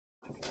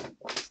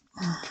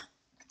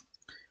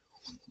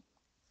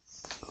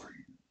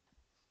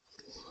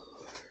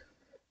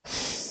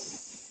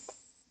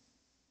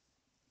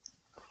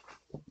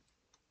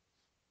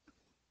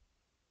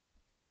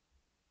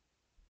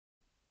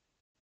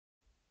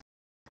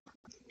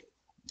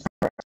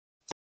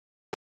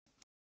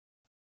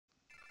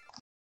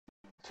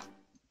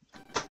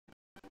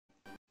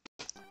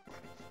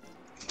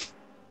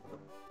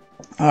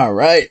All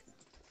right.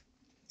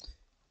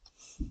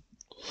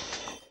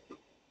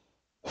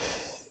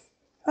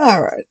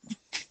 All right.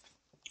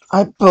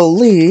 I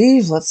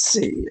believe, let's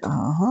see.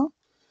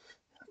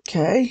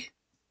 Okay.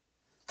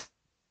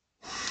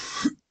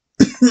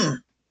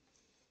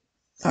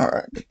 All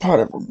right.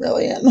 Part of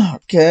Vermilion.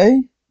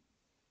 Okay.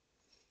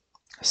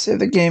 Save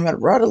the game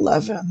at Route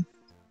 11.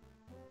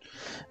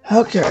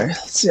 Okay.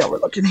 Let's see how we're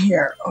looking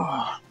here.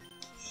 Oh.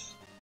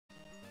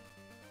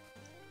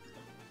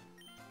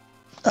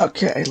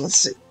 Okay. Let's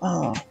see.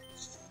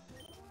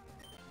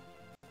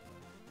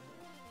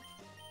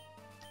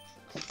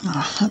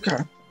 Okay.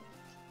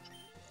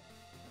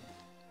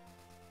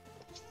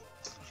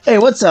 Hey,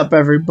 what's up,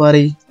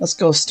 everybody? Let's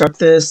go start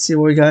this, see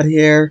what we got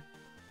here.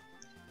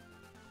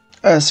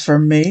 As for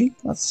me,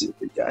 let's see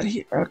what we got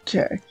here.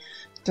 Okay.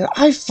 Did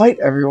I fight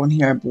everyone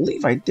here? I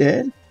believe I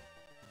did.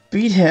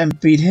 Beat him,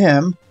 beat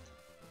him.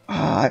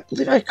 I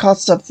believe I caught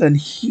something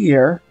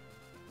here.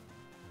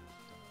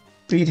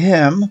 Beat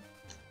him.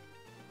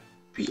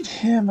 Beat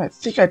him. I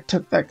think I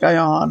took that guy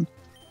on.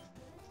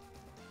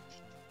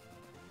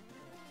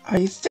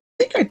 I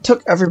think I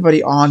took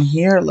everybody on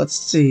here. Let's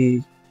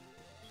see.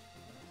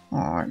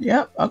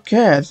 Yep,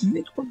 okay, I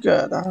think we're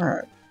good.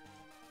 Alright.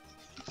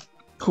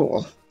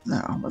 Cool.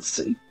 Now, let's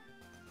see.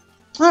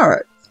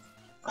 Alright.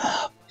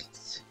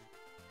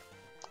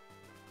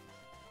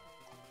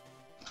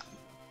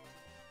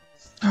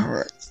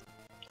 Alright.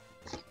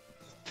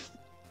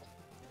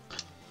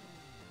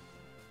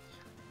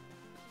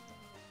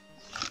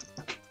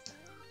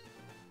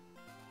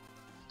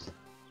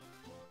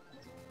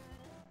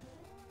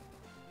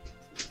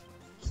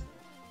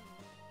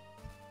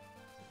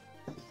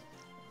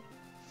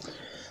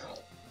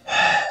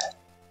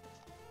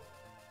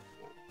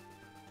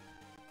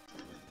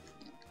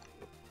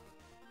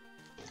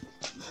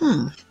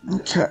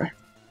 Okay.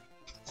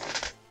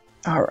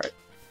 Alright.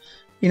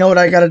 You know what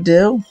I gotta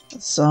do?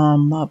 Before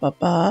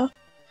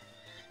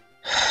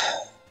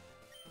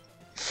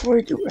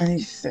we do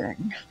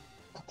anything,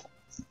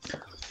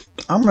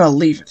 I'm gonna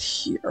leave it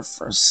here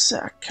for a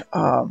sec.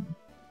 Alright,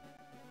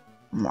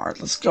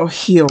 let's go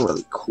heal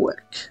really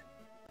quick.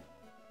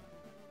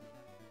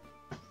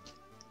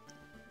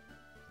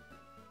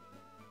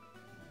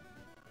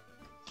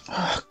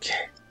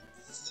 Okay.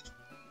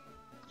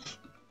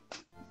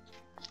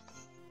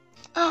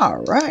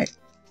 Alright.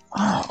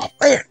 Oh,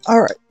 man.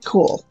 Alright,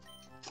 cool.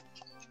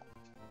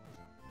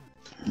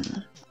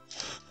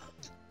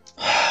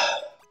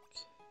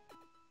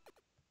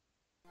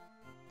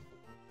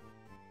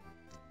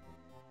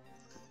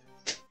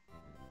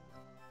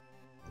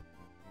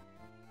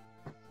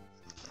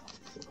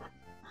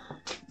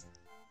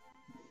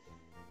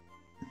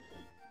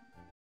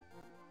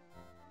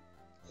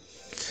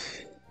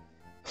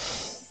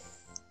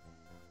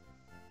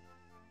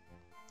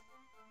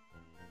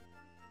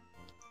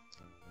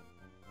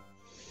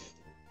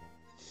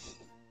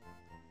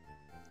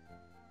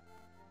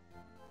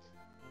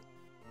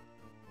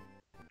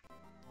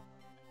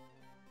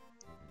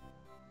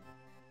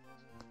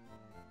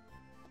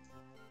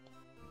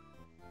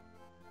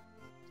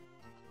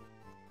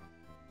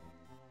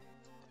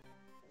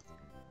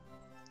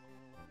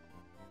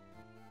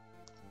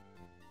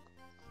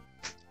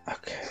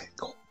 Okay,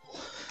 cool.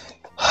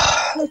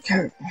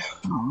 Okay.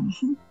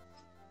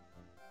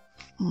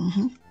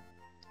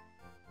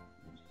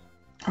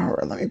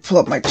 Alright, let me pull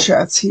up my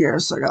chats here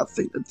so I got a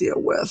thing to deal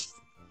with.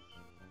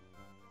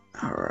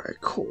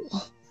 Alright, cool.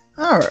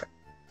 Alright.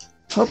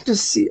 Hope to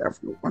see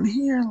everyone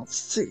here. Let's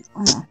see.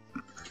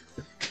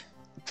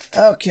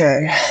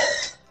 Okay.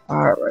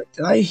 Alright,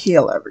 did I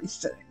heal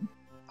everything?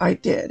 I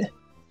did.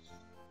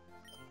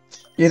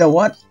 You know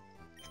what?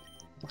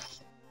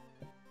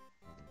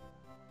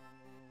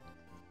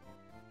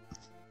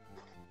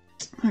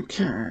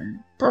 Okay,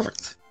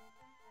 perfect.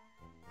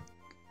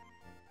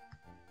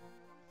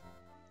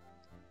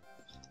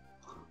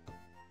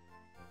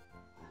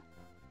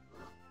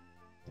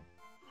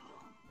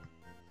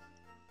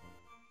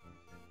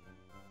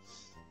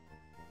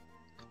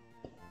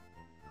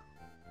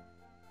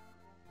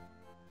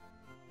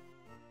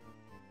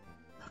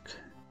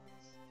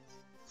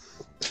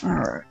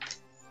 Alright.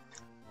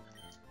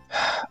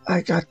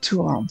 I got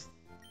to,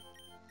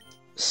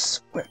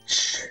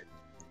 switch.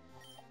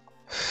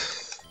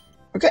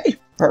 Okay,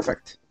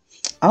 perfect.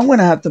 I'm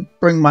gonna have to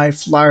bring my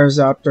flyers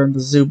out during the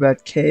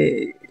Zubat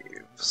Cave,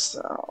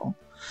 so...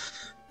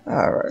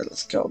 Alright,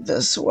 let's go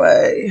this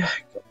way.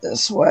 Go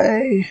this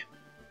way.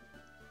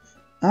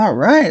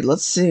 Alright,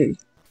 let's see.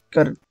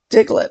 Got a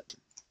Diglett.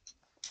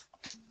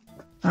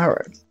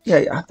 Alright.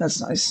 Yeah,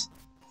 that's nice.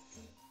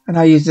 And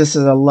I use this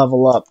as a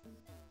level up.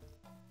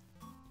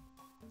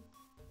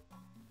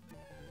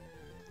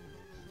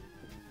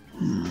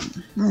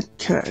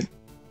 Okay.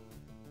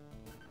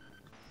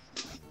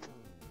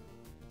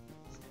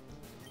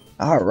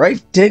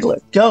 Alright,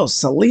 Diglett, go.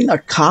 Selena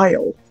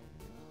Kyle.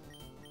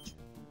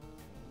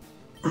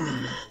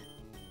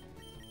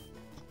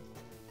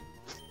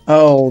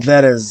 Oh,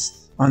 that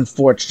is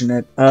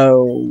unfortunate.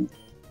 Oh.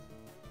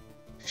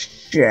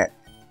 Shit.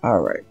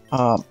 Alright.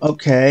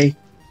 Okay.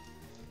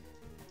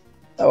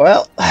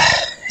 Well,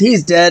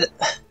 he's dead.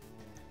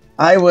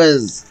 I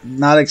was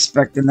not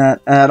expecting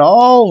that at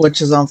all,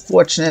 which is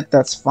unfortunate.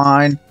 That's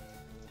fine.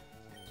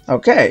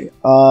 Okay,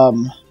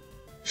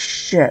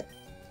 shit.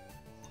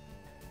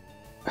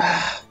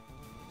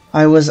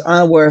 I was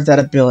unaware of that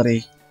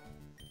ability.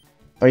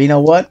 But you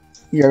know what?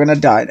 You're gonna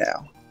die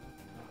now.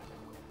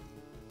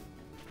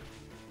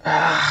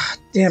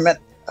 Damn it.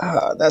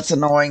 That's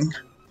annoying.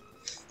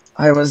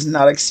 I was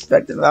not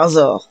expecting that. That was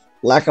a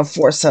lack of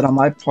foresight on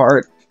my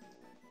part.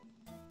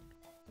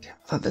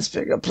 I thought this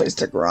would be a good place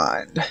to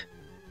grind.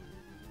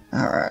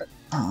 Alright.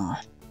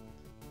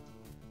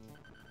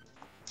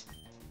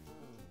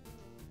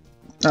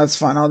 That's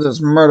fine. I'll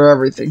just murder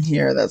everything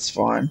here. That's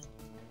fine.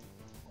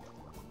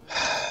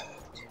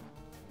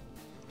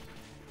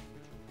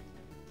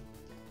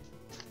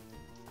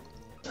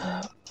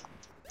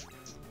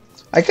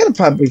 I could have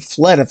probably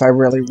fled if I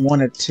really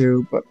wanted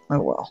to, but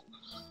oh well.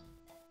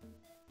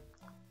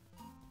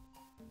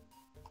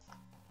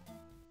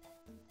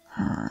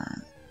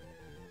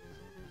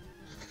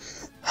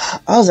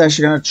 I was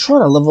actually going to try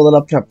to level it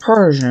up to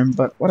Persian,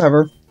 but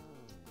whatever.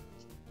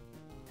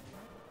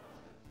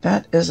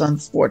 That is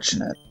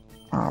unfortunate.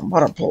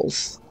 Water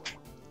pulse.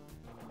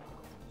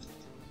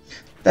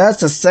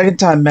 That's the second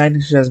time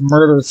Magnus has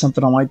murdered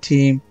something on my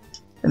team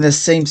in the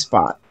same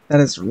spot.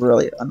 That is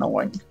really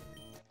annoying.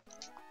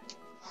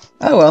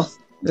 Oh well,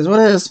 it is what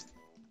it is.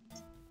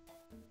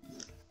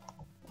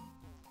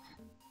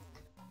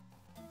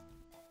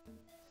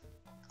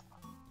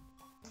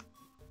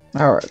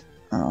 Alright.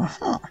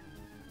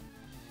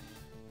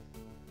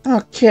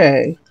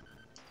 Okay.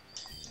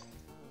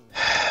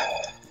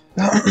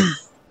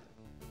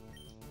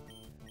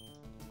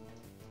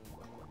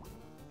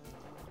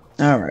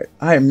 Alright.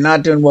 I am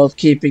not doing well with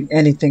keeping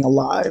anything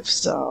alive,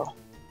 so...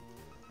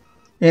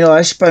 You know,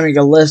 I should probably make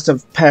a list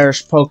of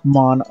perished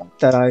Pokemon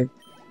that I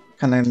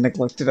kind of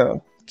neglected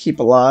to keep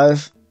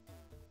alive.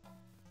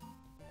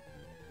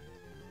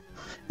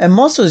 And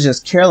most of it was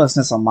just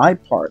carelessness on my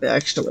part,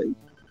 actually.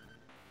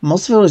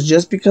 Most of it was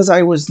just because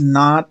I was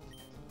not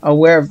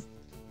aware of...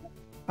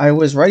 I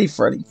was ready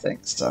for anything,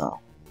 so...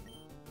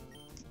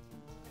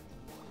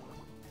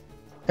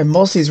 And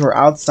most of these were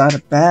outside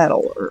of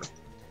battle, or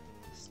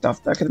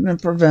stuff that could have been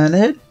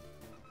prevented.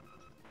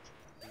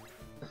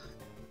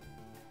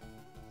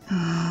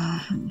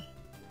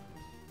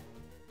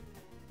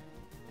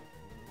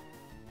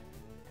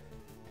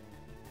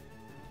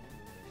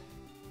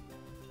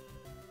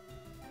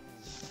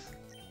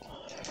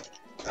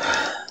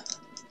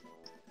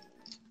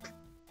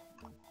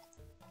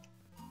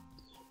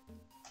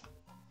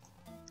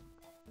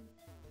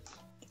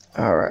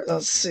 Alright,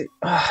 let's see.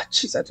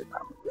 Jeez, I did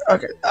not.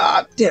 Okay,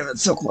 damn it,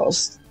 so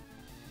close.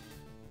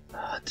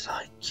 Did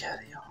I get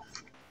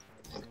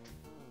him?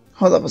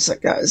 Hold up a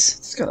sec, guys.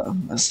 It's got a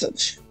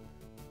message.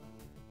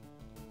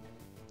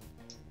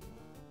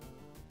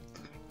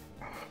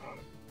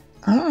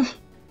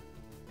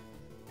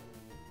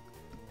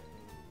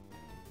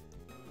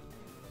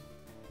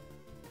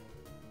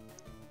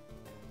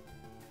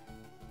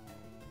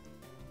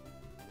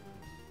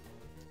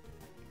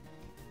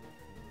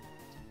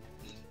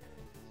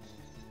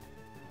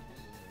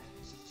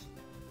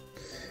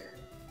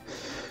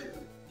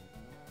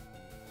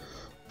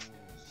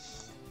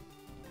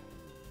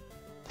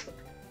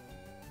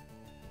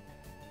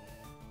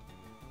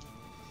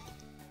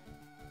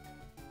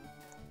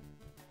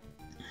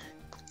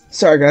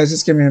 Sorry, guys,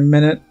 just give me a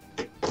minute.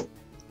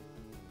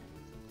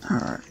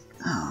 Alright.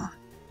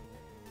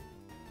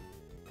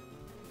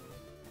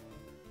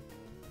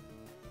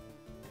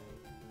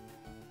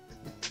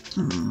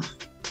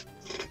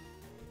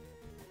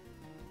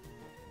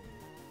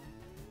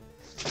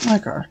 My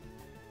car.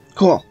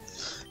 Cool.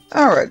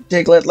 Alright,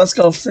 Diglett, let's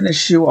go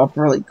finish you up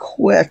really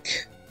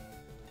quick.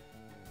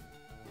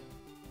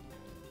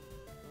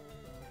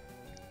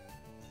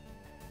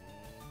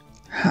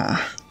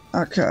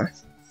 Okay.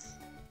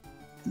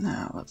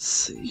 Now, let's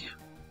see.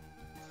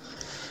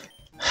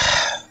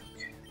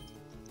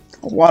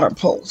 A water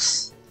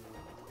pulse.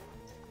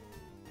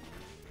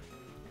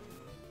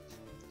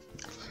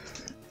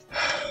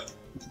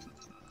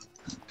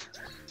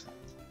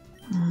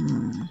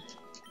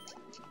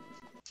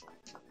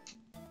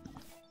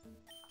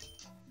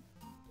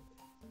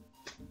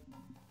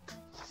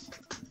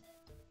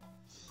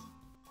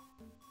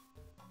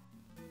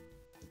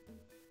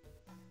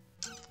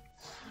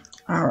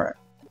 Alright.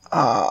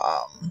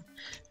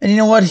 And you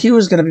know what? He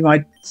was gonna be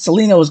my...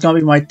 Selena was gonna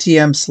be my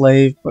TM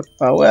slave, but,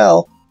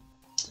 well...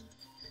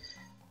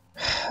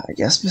 I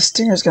guess Miss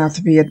Stinger's gonna have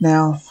to be it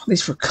now. At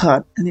least for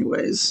cut,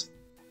 anyways.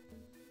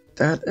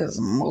 That is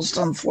most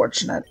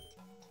unfortunate.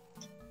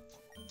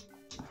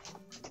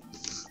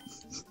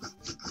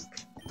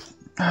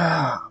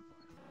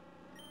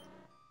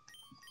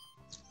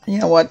 You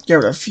know what? Get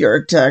rid of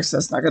Fury Attacks.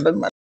 That's not gonna do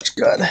much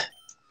good.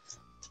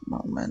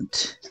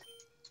 Moment.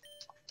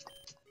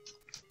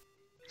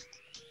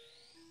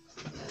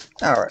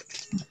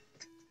 Alright.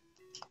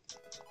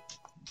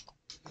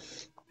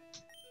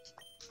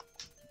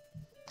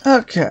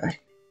 Okay.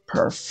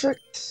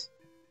 Perfect.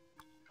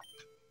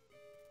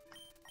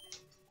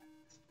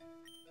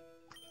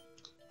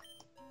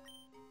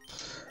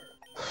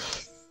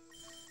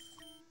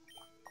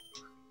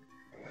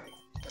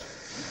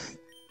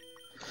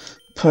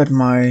 put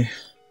my...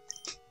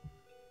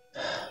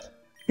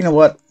 You know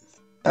what?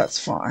 That's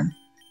fine.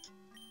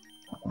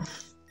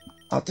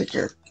 I'll take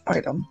your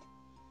item.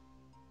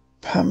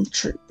 Plum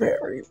tree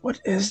berry. What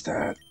is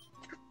that?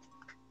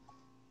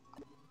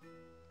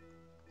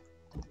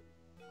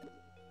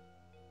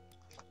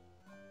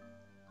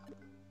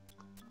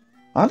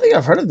 I don't think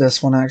I've heard of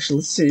this one actually.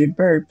 Let's see.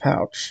 Berry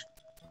pouch.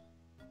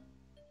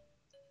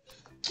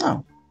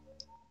 Oh.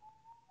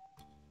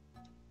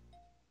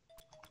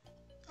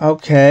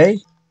 Okay.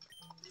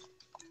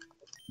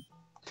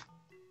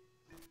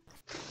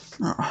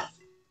 Oh.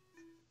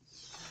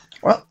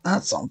 Well,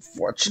 that's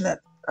unfortunate.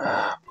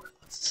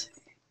 Let's see.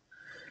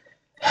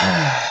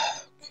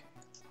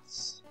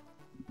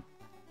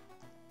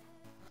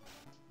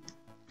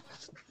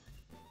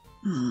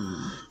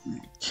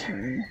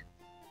 Okay.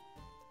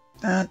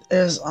 That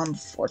is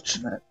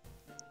unfortunate.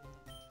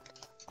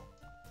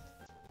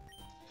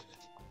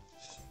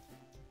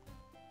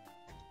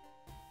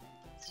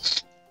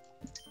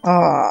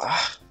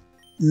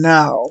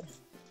 No.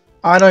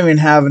 I don't even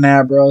have an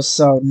Abro,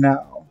 so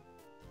no.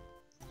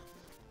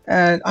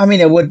 And, I mean,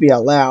 it would be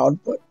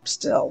allowed, but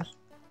still.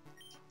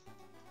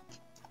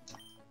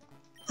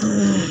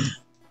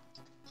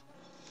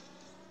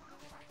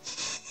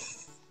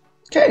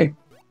 Okay.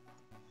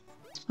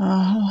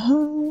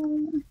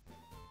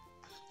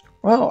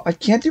 Well, I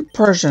can't do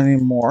Persian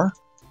anymore.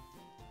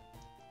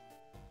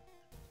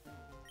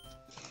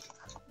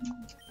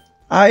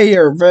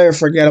 You're very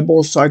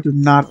forgettable, so I do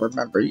not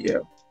remember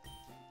you.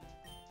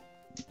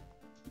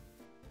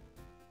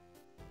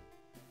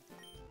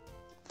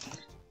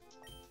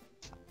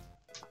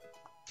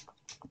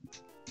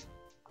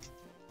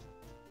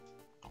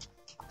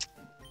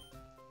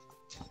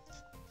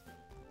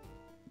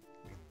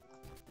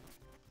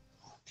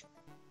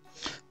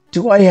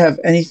 Do I have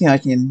anything I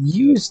can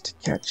use to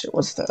catch it?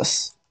 What's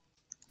this?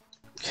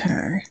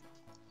 Okay.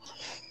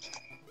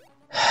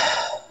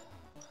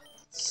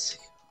 Let's see.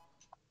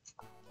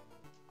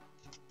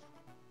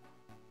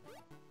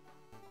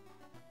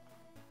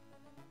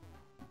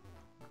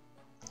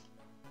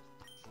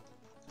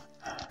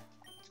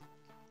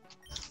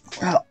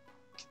 Well.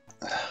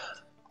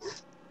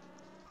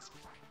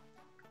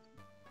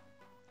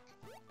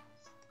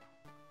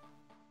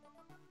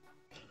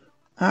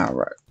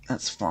 Alright,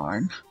 that's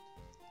fine.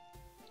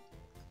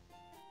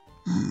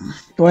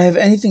 Do I have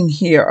anything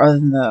here other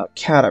than the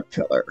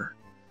caterpillar?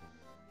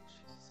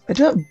 I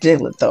do have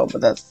Diglett though, but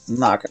that's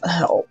not gonna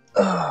help.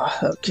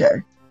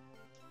 Okay.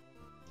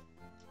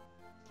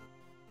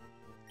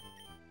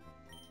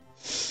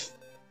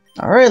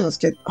 Alright, let's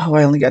get... Oh,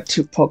 I only got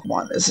 2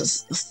 Pokemon. This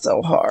is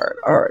so hard.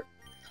 Alright.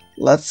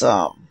 Let's,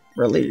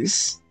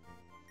 release.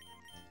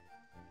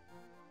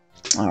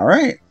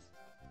 Alright.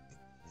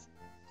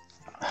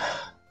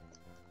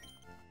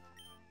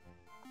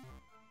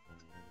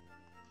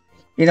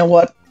 You know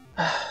what?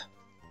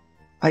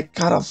 I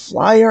got a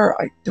flyer?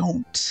 I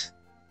don't.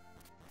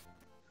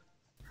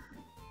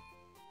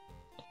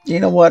 You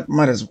know what?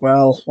 Might as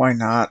well. Why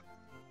not?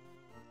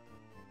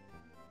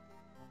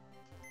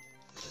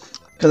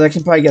 Because I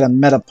can probably get a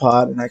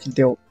Metapod and I can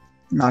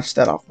notch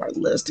that off my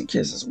list in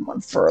case there's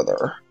one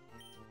further.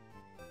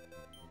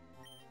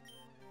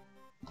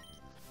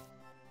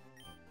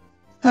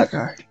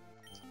 Okay.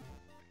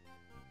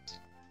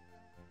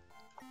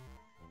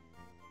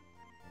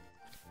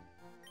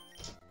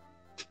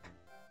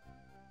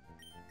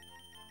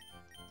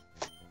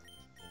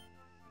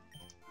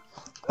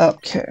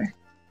 Okay.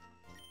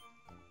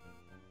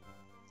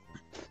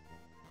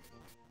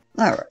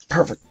 Alright,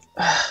 perfect.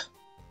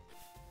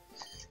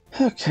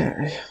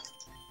 Okay.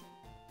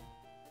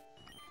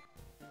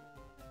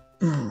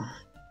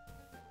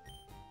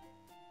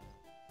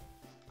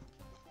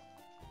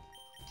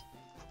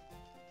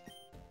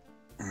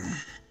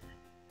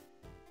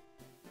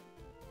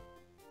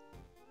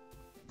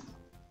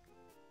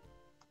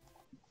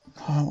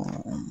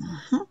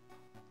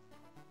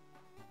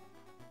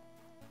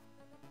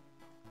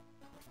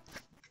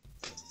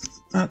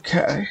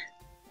 Okay.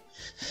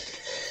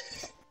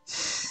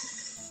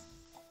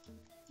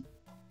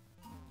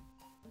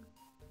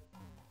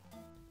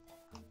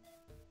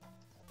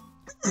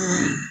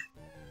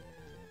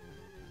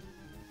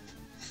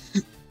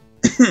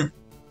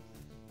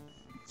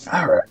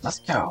 Alright, let's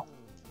go.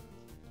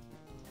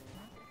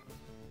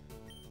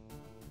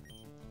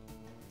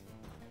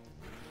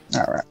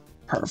 Alright,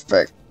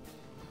 perfect.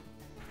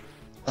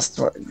 That's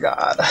what I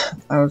got.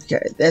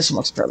 Okay, this one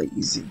looks fairly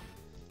easy.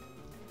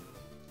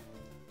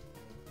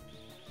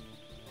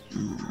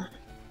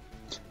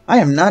 I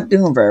am not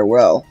doing very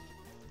well.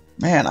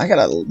 Man, I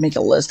gotta make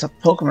a list of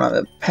Pokemon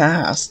that have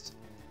passed.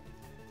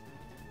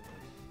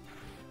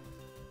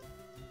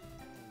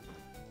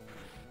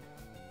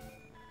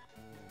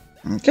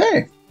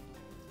 Okay.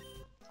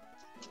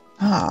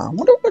 I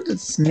wonder what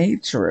its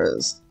nature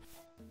is.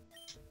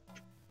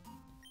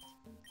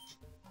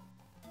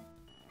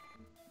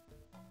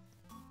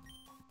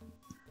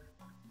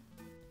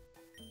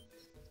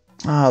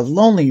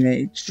 Lonely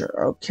nature,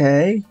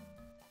 okay.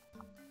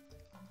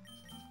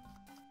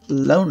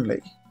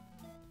 Lonely.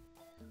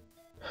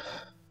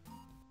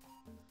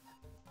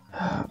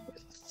 Let's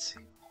see.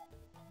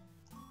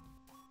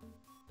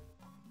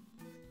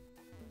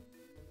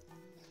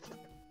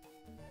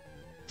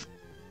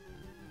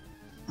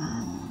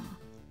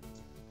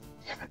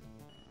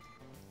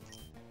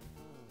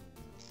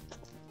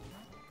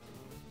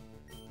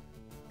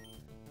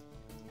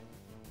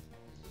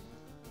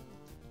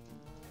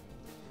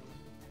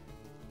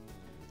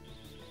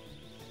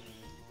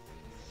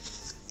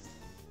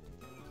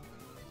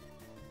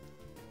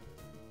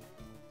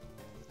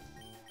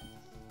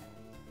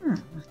 Damn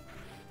it.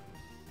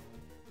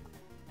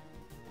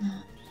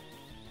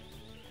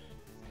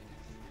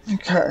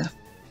 Okay.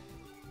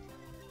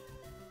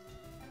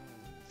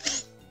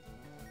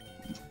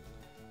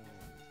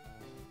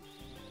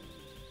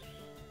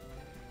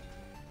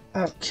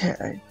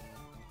 Okay.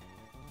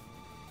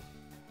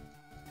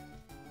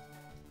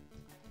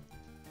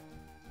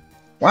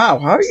 Wow,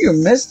 how are you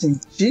missing?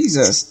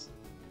 Jesus.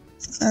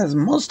 That is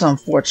most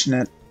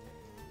unfortunate.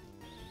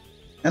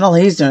 And all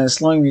he's doing is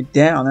slowing me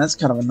down. That's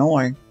kind of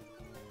annoying.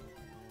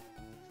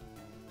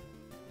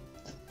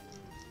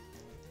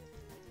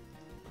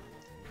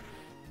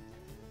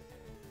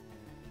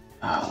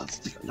 Let's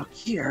take a look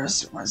here.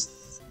 See what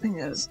this thing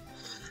is.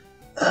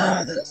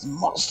 That is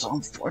most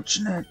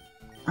unfortunate.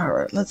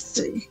 Alright, let's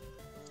see.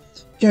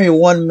 Give me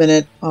 1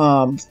 minute,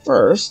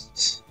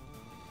 first.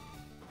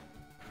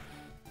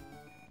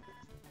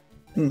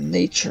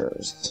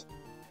 Natures.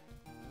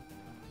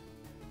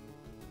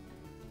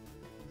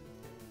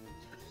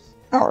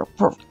 Alright,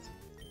 perfect.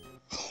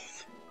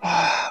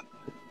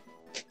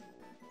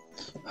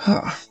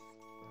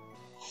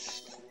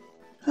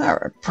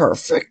 Alright,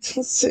 perfect.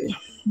 Let's see.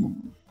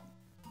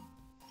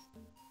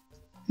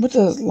 What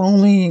does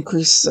lonely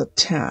increases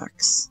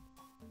attacks?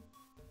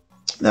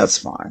 That's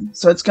fine.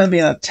 So it's going to be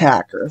an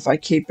attacker if I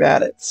keep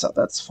at it, so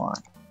that's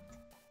fine.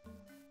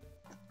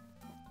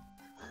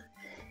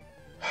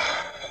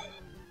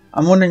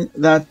 I'm wondering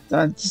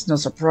that's no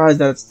surprise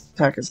that its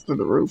attack is through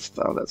the roof,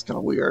 though. That's kind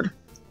of weird.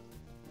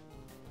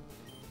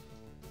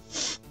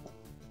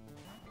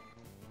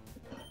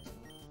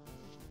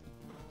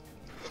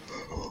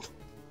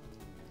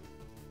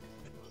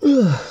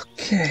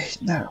 Okay,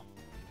 now.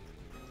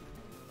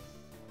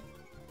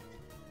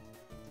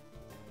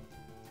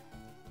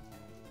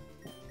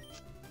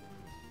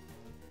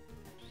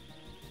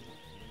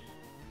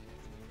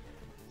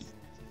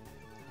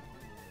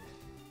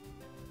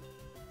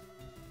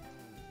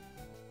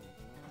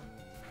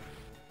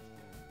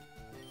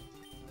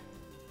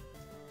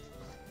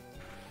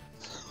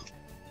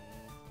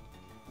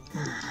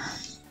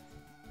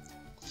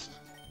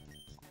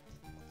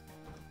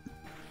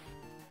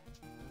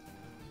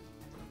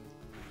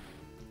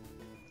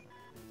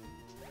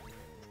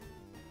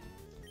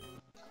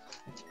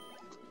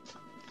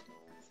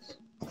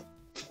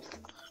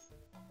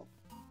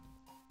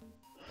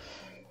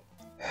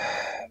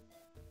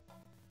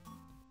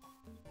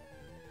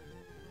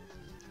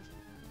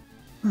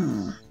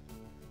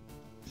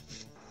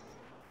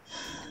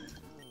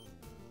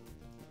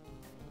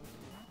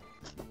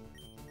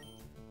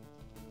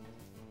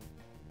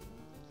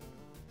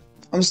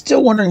 I'm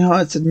still wondering how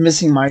it's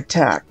missing my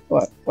attack,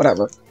 but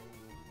whatever.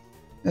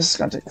 This is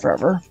gonna take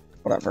forever.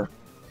 Whatever.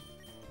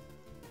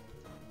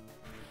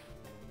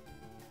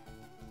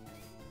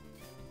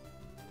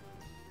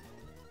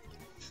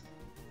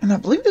 And I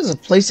believe there's a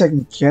place I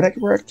can get a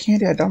red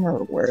candy. I don't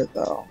remember where,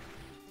 though.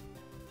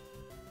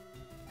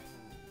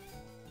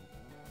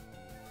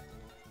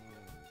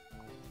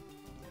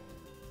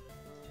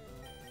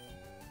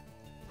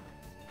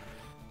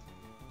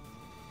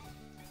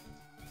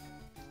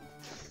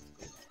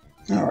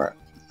 Alright.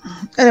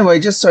 Anyway,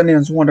 just so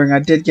anyone's wondering, I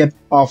did get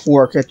off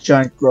work at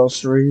Giant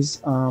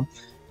Groceries.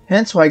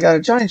 Hence why I got a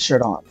Giant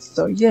shirt on.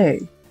 So,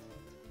 yay.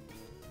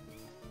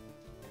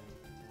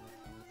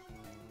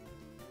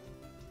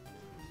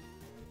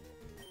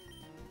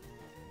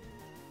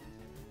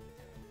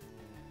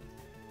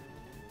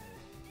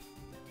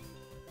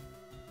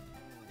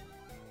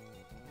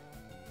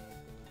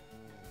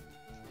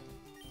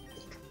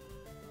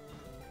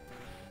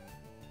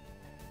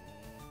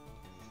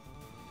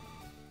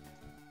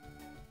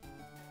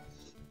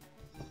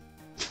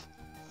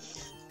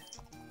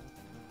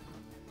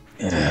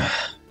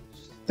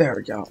 There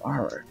we go.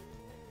 Alright.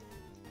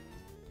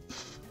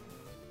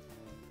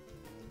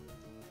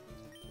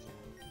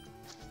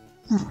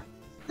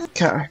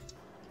 Okay.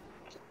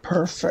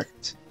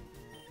 Perfect.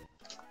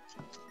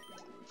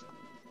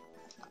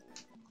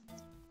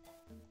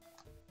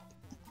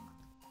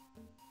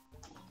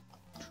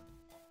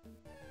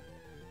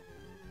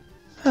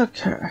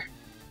 Okay.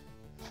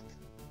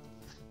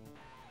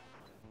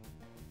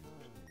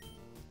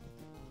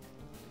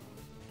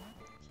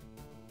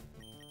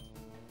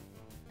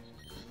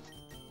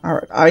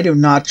 Alright, I do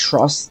not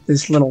trust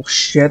this little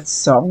shit,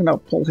 so I'm gonna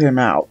pull him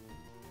out.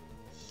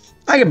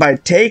 I can buy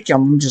take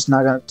him, I'm just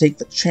not gonna take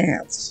the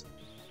chance.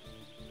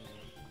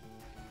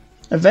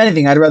 If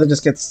anything, I'd rather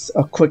just get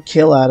a quick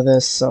kill out of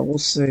this, so we'll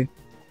see.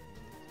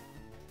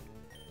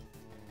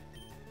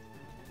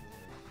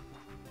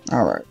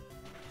 Alright.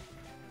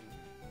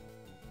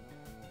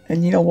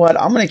 And you know what?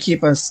 I'm going to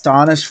keep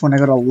astonished when I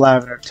go to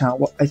Lavender Town.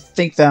 Well, I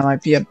think that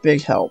might be a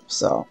big help,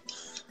 so.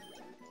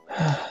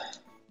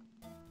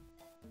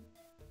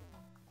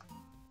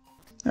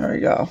 There we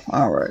go.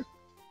 Alright.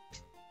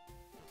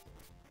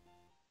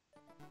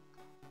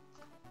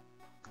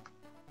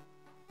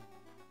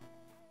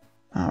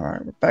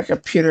 Alright, we're back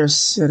at Peter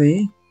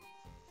City.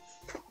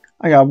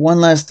 I got one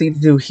last thing to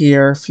do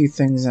here. A few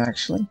things,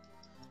 actually.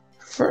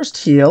 First,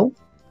 heal.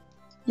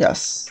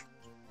 Yes.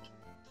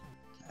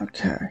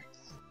 Okay.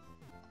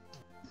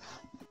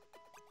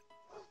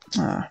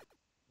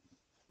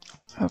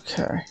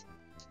 Okay.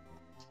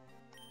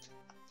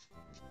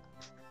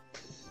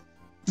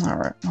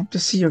 Alright, hope to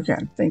see you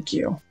again. Thank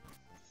you.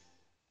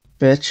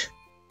 Bitch.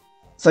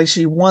 It's like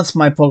she wants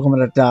my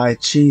Pokemon to die.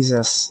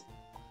 Jesus.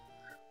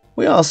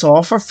 We also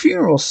offer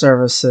funeral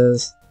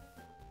services.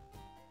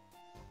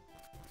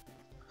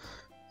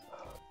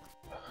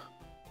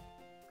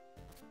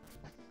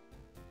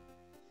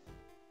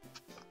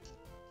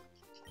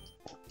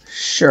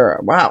 Sure.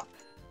 Wow.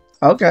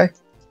 Okay.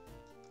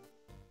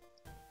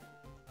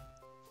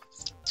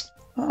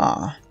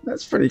 Ah,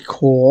 that's pretty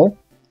cool.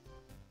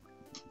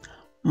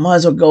 Might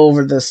as well go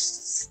over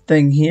this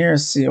thing here,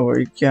 see what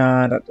we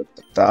got.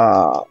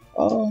 Oh.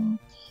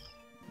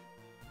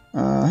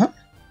 Uh-huh.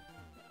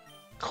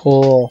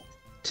 Cool.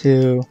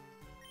 2.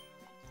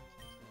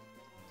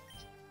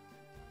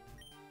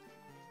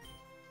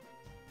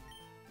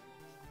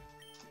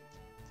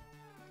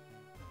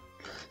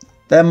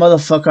 That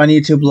motherfucker on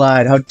YouTube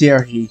lied. How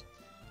dare he?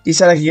 He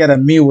said I could get a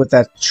Mew with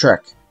that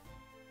trick.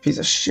 Piece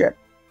of shit.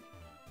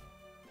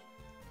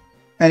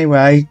 Anyway,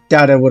 I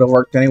doubt it would have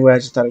worked anyway. I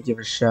just thought I'd give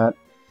it a shot.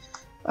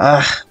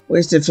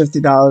 Wasted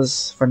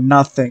 $50 for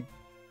nothing.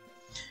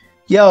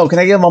 Yo, can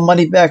I get my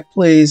money back,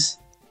 please?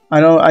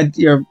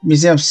 Your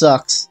museum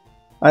sucks.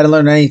 I didn't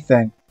learn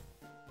anything.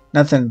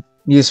 Nothing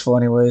useful,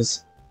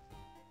 anyways.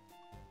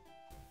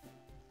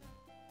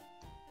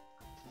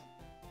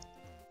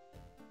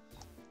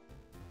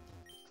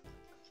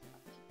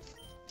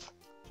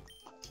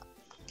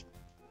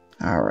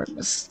 Alright,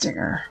 Miss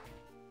Stinger.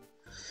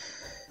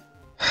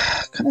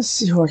 Kind of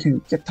see who I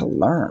can get to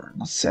learn.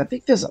 Let's see, I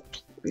think there's a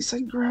place I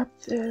can grab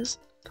this.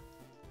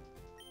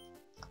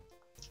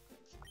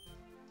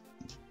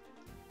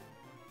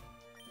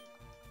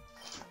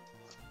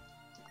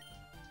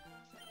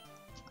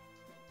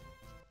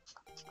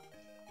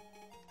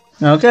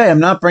 Okay, I'm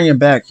not bringing it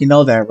back. You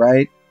know that,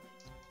 right?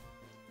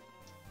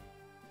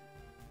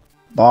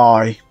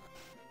 Bye.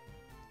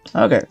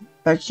 Okay,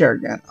 back here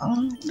again. Oh, I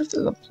wonder if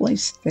there's a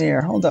place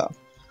there. Hold up.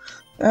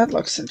 That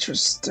looks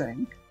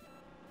interesting.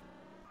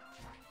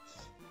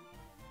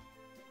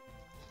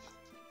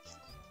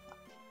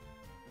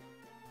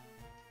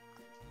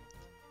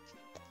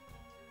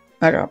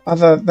 I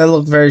thought that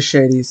looked very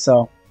shady,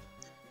 so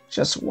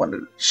just wanted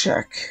to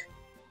check.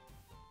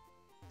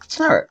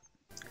 Alright.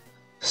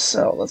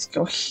 So let's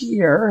go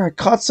here. I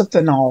caught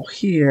something all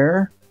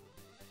here.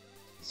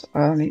 So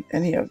I don't need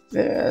any of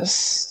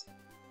this.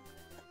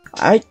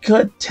 I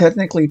could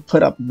technically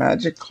put up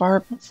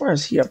Magikarp. How far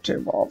is he up to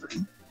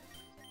evolving?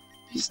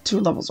 He's 2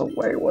 levels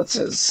away. What's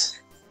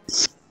his?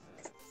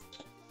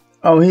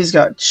 Oh, he's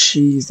got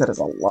cheese. That is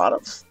a lot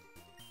of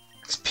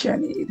XP I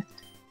need.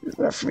 It's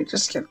better for me to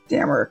just get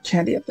Dammer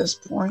candy at this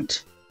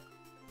point.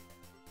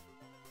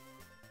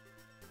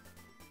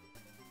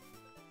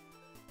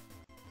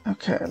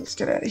 Okay, let's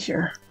get out of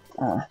here.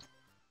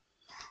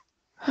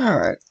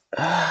 Alright.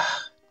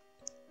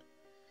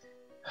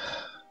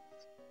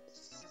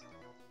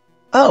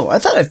 Oh, I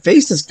thought I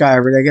faced this guy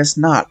already. I guess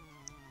not.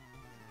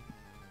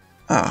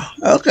 Ah,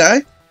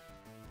 okay.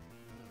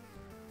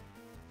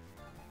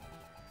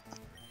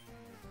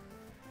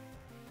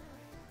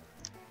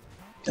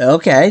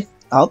 Okay,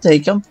 I'll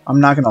take him. I'm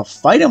not gonna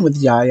fight him with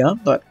Yaya,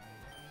 but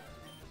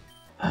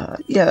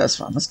yeah, that's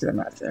fine. Let's get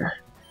him out there.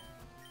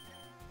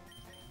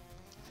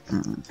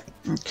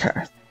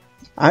 Okay.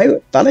 I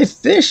thought I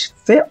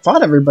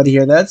fought everybody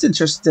here. That's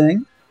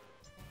interesting.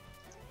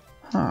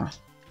 Huh.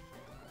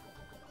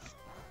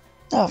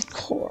 Of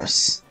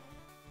course.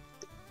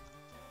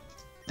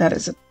 That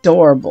is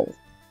adorable.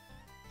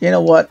 You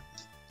know what?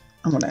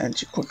 I'm gonna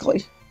end you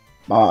quickly.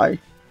 Bye.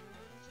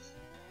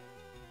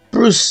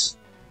 Bruce,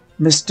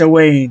 Mr.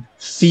 Wayne,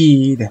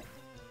 feed.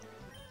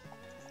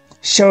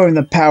 Show him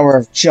the power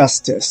of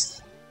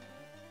justice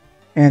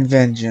and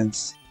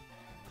vengeance.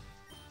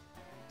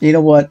 You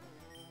know what?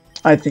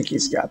 I think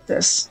he's got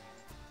this.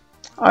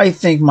 I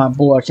think my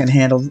girl can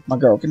handle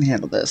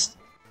this.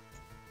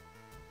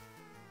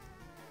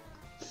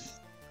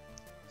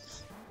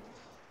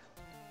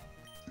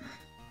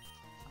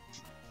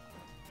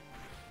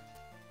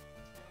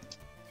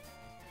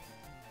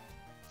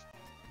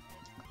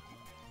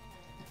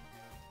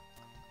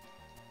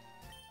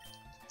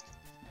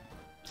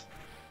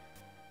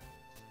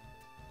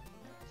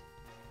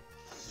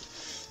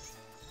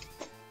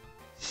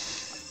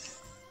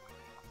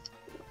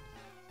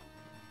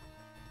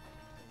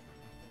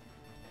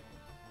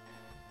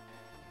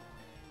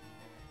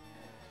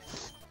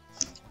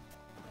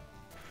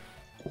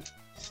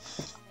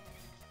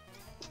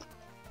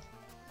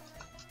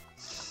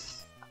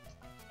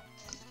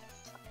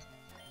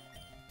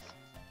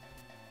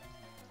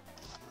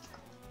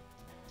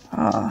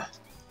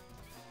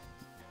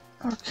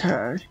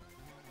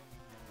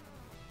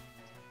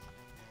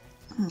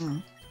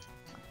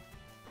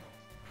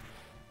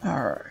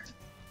 Alright.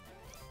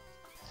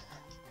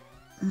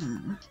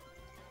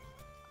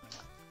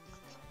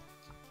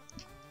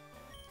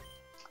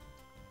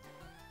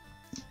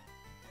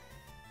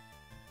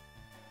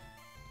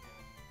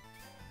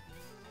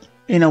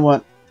 You know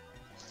what?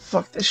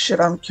 Fuck this shit,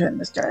 I'm getting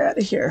this guy out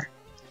of here.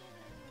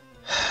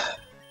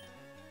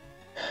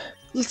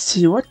 Let's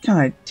see, what can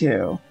I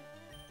do?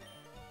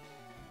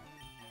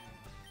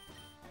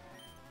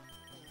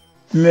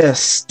 Miss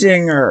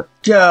Stinger,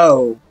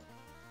 go!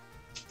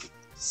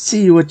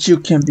 See what you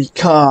can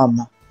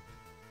become.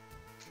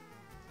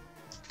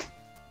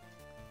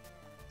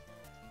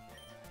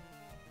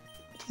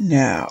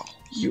 Now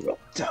you will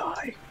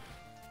die.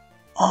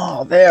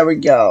 Oh, there we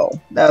go.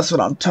 That's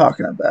what I'm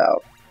talking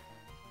about.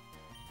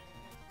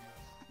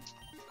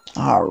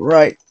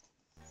 Alright.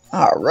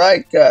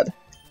 Alright, good.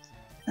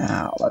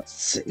 Now, let's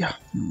see.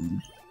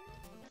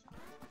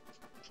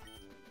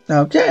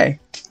 Okay.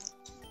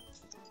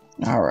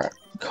 Alright,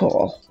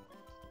 cool.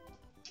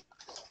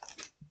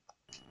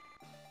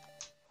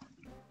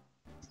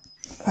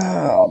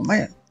 Oh,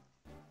 man.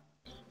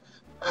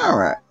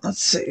 Alright,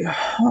 let's see.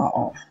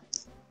 Oh.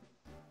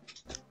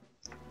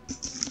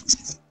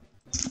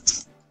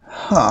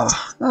 Huh,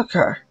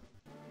 okay.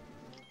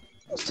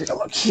 Let's take a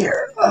look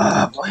here.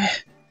 Oh, boy.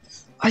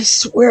 I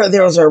swear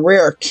there's a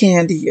rare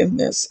candy in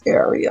this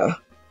area.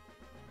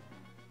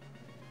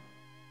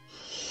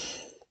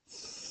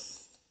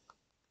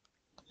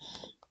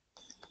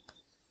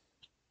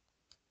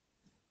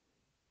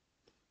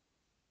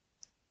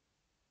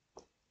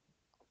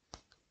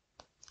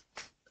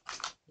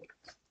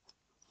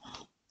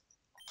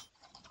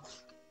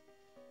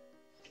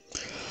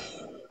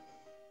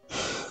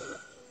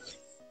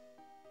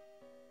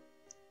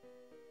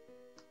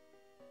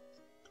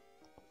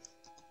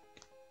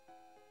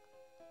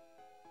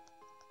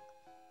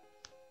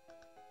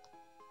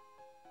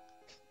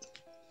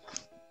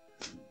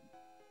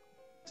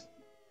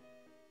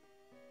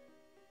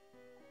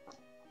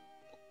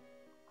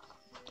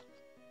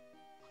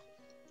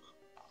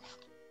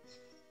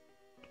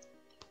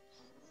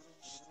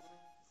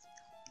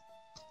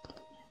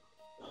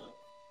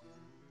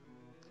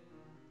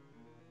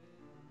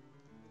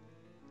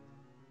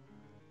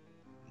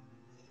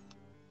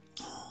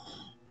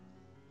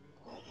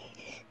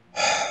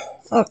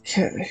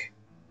 Okay.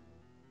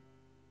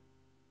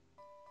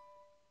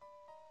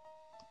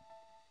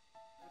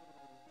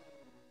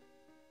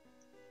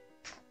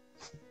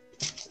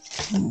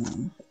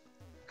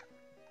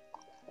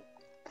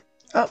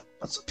 Oh,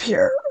 what's up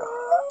here?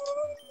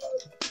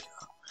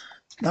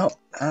 Nope,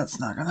 that's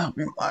not gonna help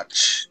me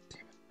much.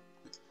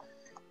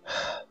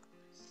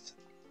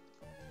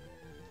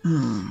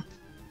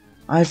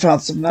 I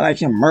found something that I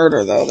can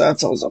murder, though.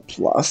 That's always a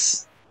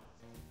plus.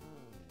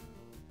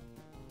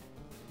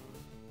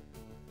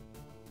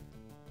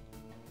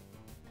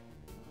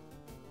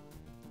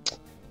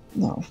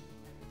 No.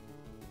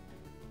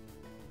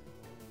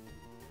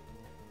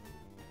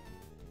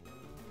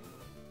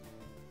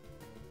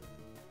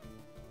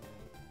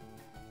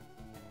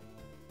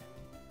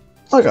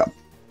 Okay.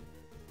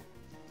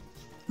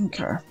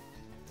 Okay.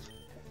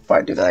 If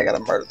I do that, I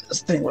gotta murder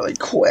this thing really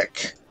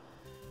quick.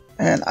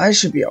 And I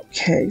should be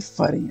okay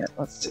fighting it.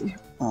 Let's see.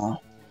 You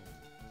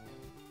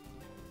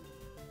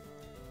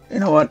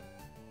know what?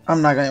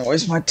 I'm not gonna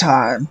waste my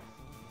time.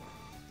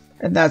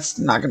 And that's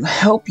not gonna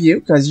help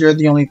you, because you're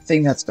the only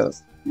thing that's gonna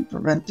be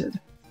prevented.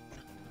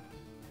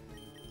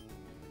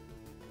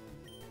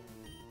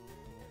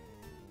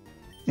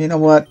 You know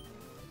what?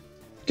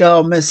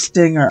 Go, Miss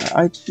Stinger.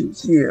 I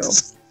choose you.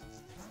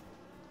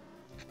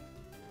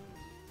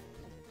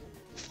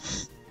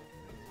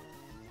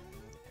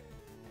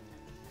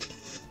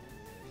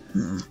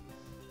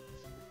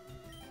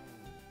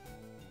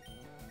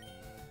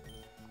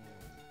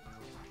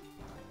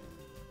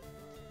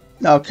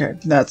 Okay,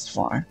 that's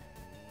fine.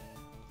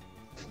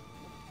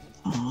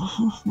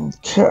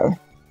 Okay,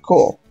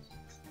 cool.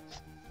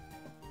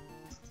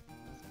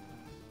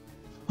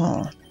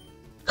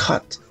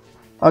 Cut.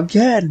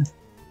 Again.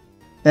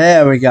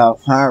 There we go.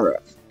 Alright,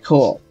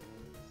 cool.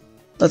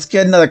 Let's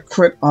get another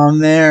crit on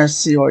there,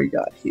 see what we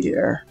got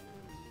here.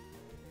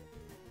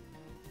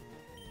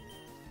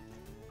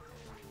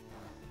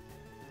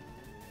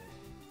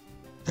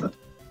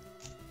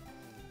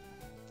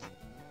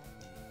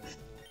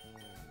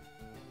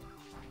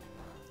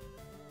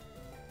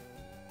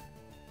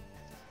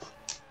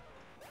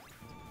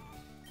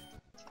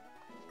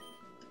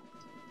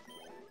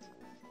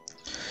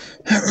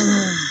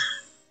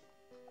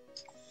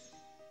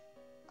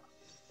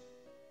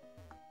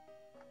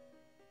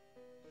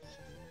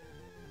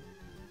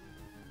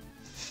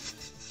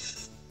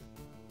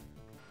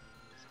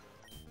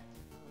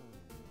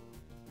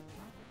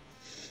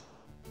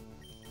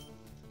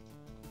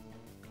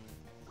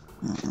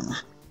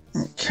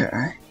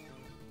 Okay.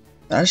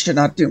 That should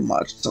not do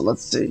much, so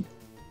let's see.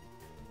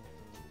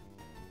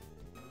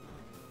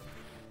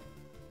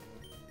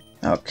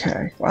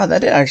 Okay. Wow,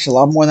 that did actually a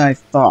lot more than I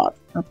thought.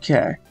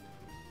 Okay.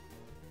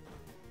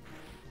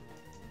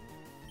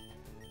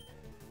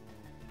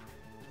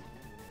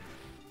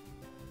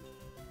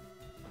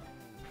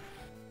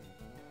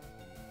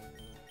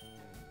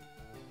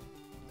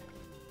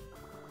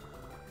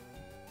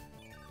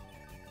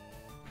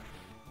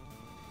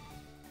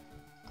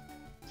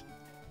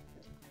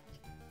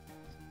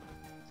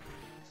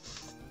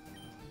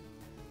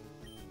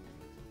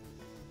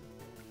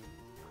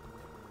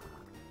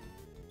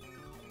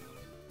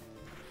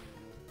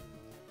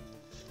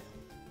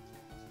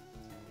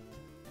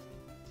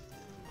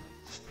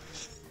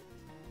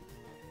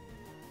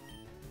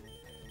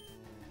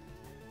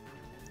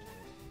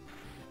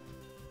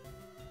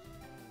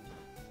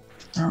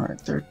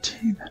 Alright,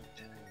 13.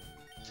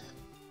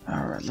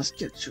 Alright, let's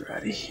get you out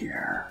of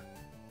here.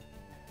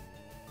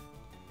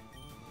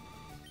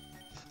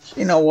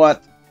 You know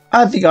what?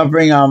 I think I'll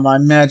bring on my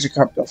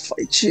Magikarp to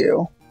fight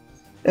you.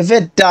 If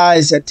it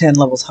dies at 10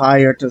 levels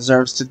higher, it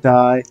deserves to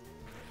die.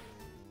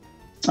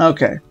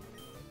 Okay.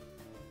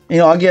 You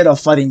know, I'll get a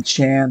fighting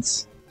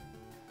chance.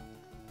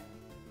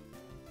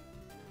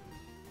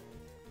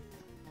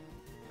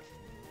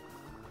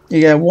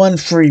 You get one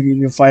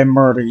freebie if I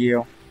murder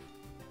you.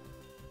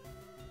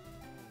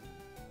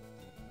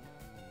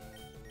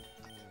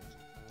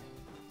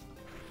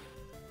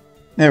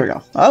 There we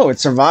go. Oh, it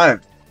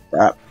survived.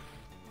 Crap.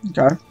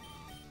 Okay.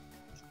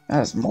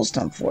 That is most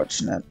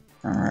unfortunate.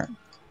 Alright.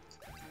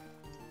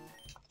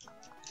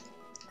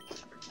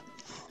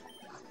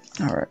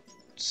 Alright.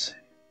 Let's see.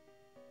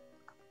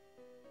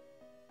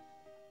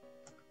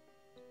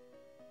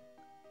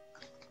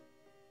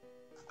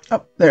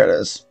 Oh, there it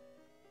is.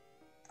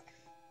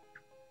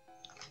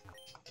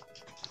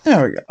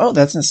 There we go. Oh,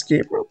 that's an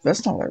escape rope.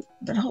 That's not right.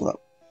 But hold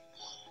up.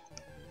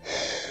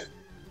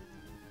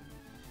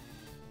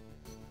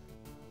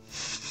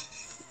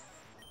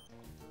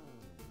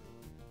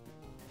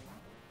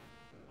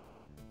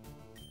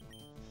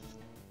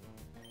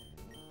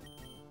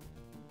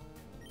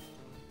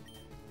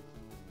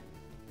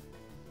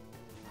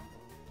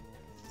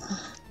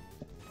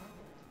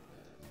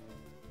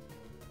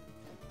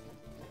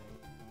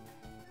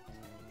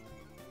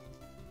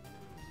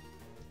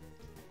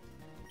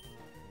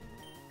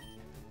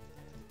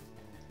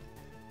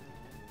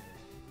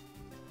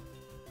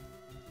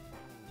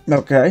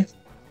 Okay.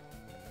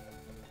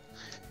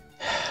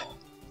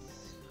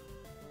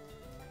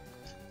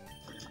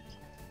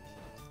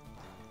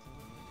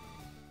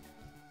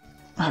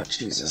 Oh,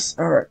 Jesus.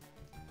 Alright.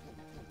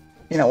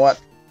 You know what?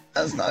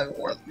 That's not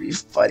even worth me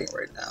fighting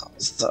right now,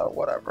 so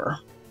whatever.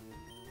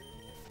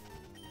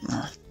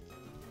 Alright.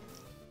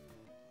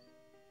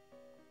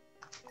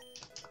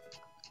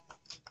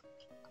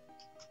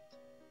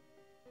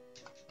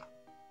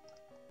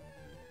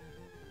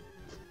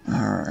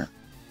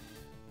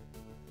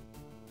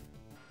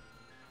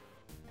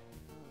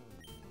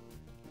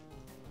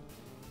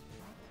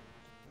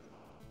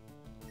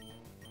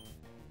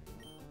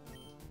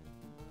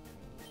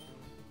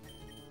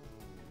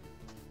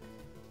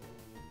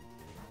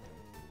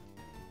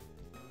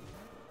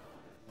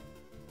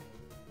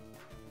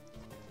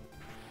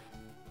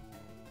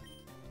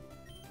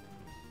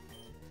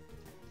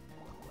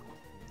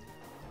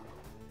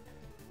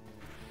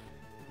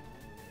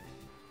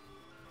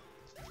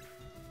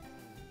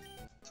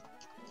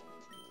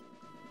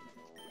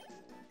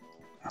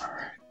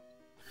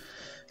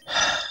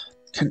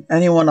 Can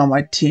anyone on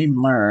my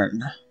team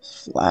learn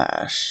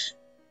Flash?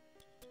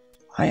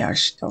 I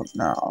actually don't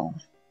know.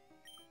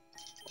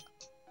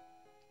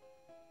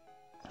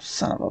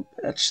 Son of a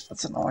bitch,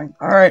 that's annoying.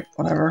 Alright,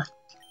 whatever.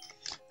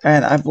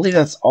 And I believe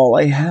that's all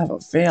I have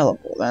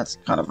available. That's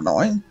kind of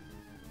annoying.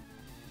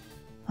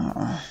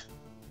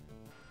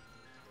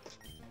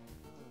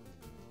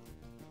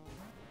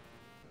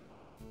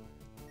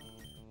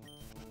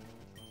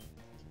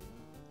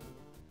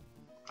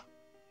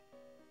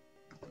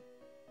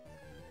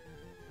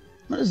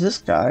 What is this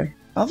guy?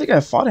 I don't think I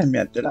fought him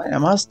yet, did I? I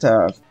must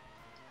have.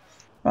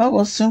 Well,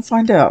 we'll soon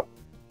find out.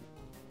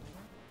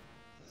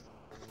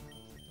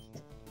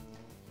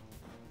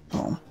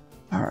 Boom.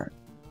 Alright.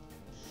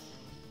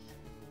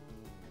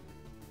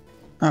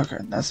 Okay,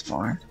 that's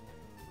fine.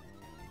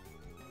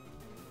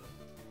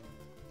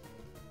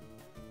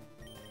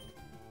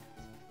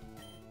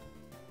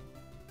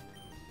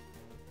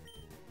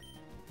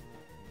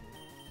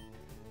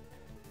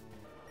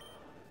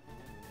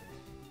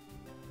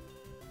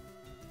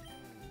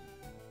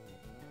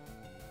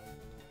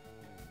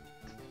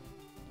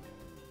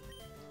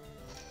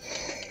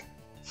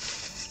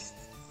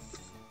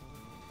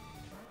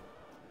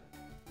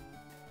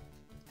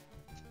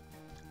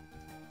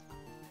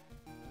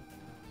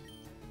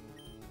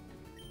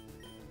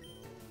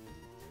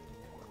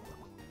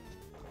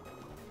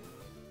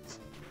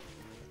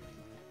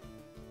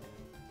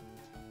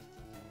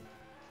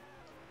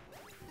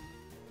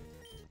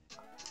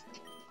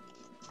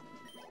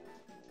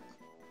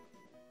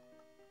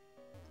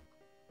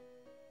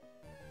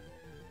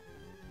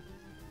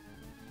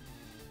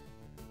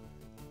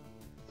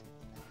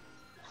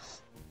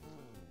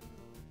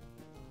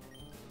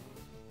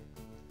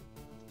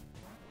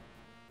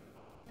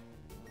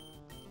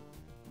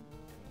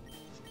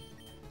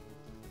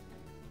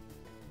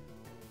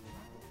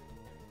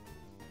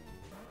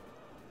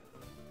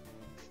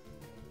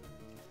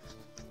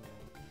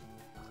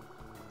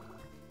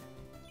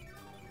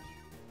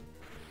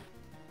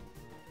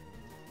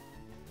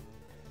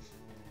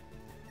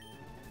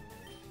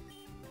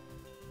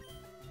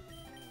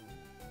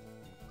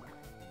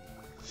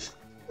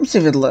 Let's see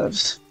if it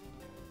lives.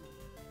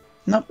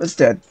 Nope, it's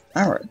dead.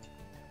 Alright.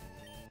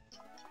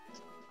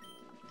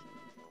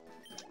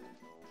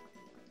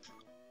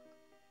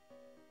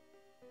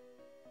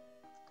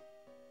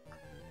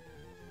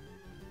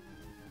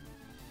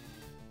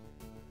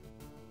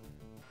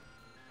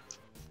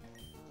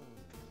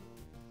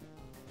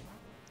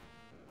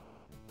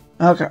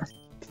 Okay.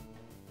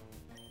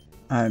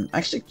 I'm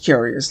actually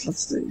curious.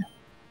 Let's see.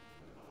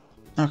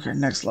 Okay,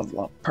 next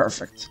level up.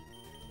 Perfect.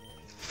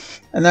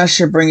 And that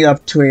should bring it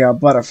up to a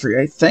Butterfree,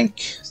 I think.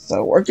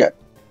 So we're good.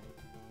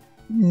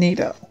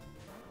 Neato.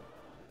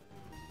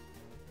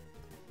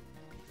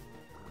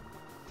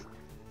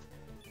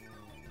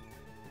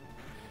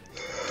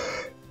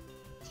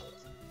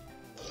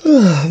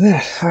 Oh,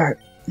 man. Alright.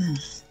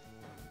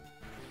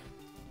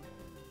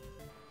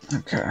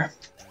 Okay.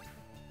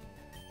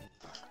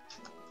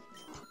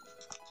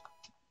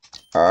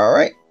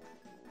 Alright.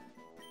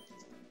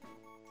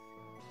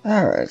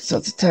 Alright, so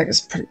its attack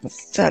is pretty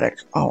pathetic.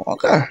 Oh,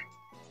 okay.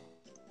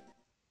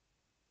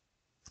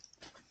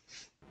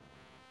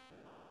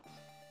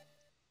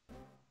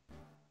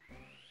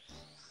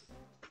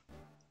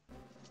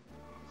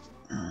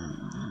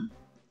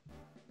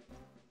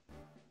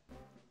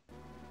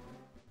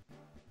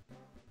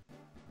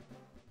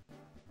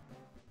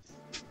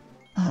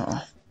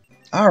 Oh.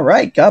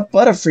 Alright, got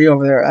Butterfree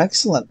over there.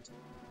 Excellent.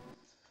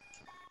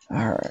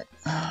 Alright.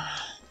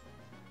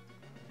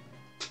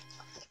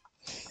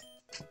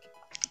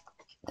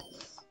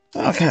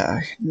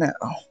 Okay, now.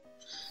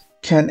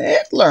 Can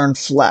it learn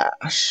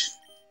Flash?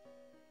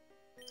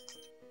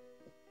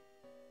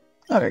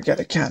 Okay, good,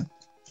 it can.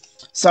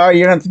 Sorry,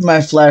 you're gonna be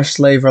my Flash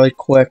slave really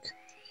quick.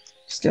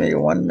 Just give me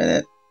 1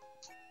 minute.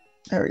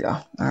 There we go.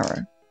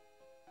 Alright.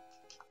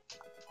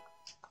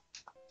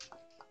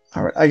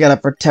 Alright, I gotta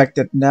protect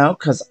it now,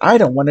 because I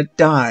don't want it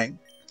dying.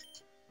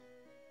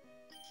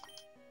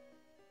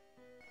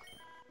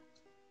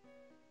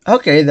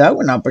 Okay, that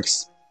went up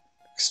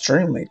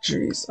extremely.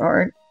 Jeez.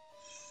 Alright.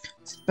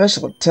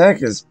 Special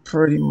attack is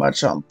pretty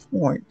much on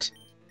point.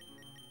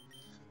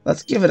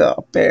 Let's give it a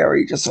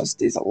berry just so it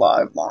stays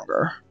alive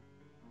longer.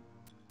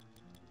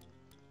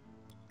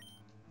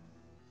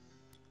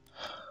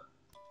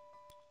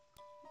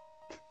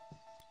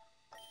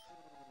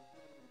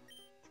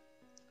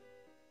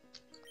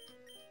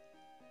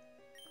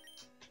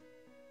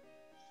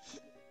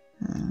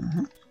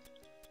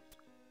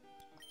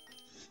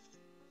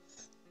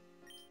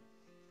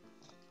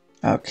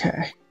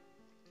 Okay.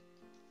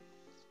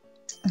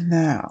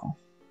 Now,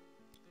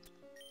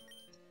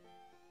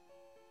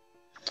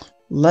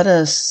 let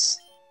us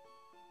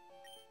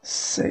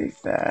save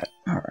that.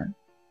 Alright.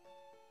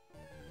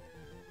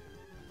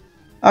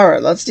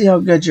 Alright, let's see how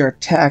good your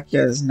attack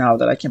is now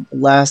that I can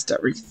blast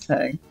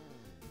everything.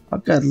 A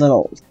good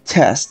little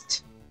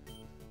test.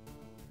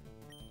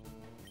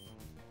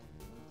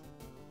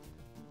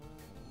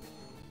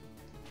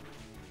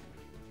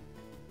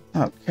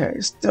 Okay,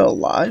 still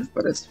alive,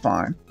 but it's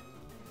fine.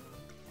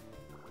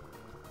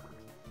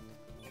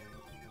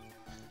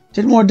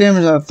 Did more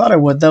damage than I thought I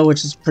would, though,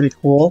 which is pretty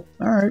cool.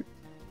 Alright.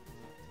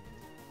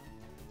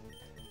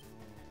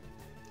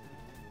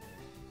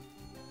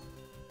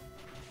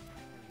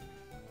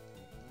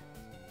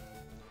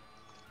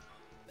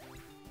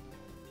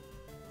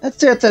 Let's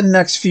say at the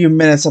next few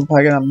minutes, I'm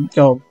probably gonna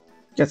go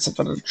get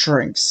something to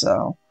drink,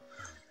 so.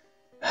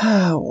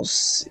 We'll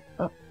see.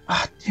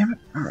 Damn it.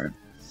 Alright,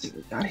 let's see what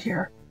we got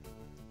here.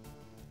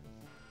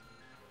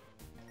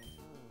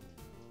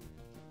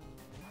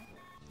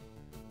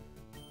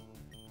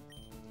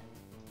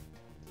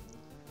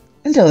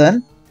 Until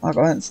then, I'll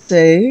go ahead and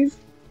save.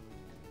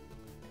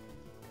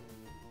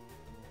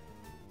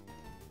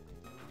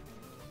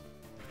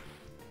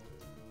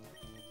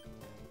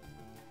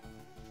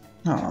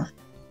 Oh.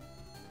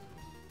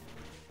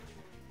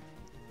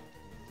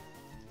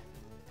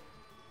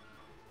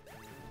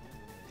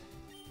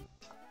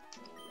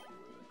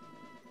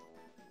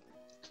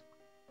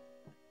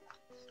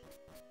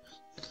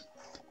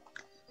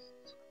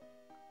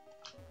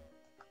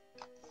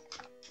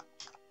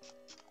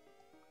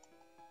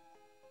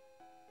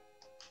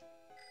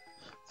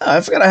 I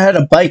forgot I had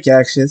a bike,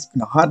 actually. It's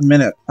been a hot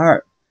minute.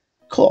 Alright,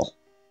 cool.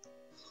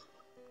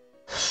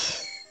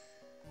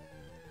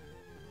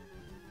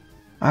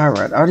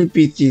 Alright, I already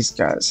beat these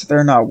guys.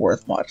 They're not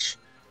worth much.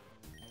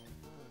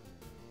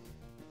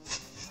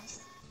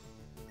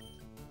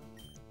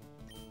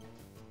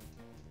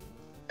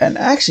 And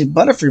actually,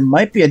 Butterfree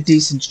might be a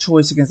decent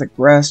choice against a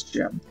grass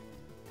gym.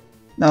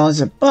 Not only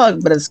is it a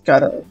bug, but it's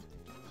got a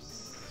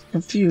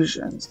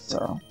confusion,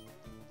 so.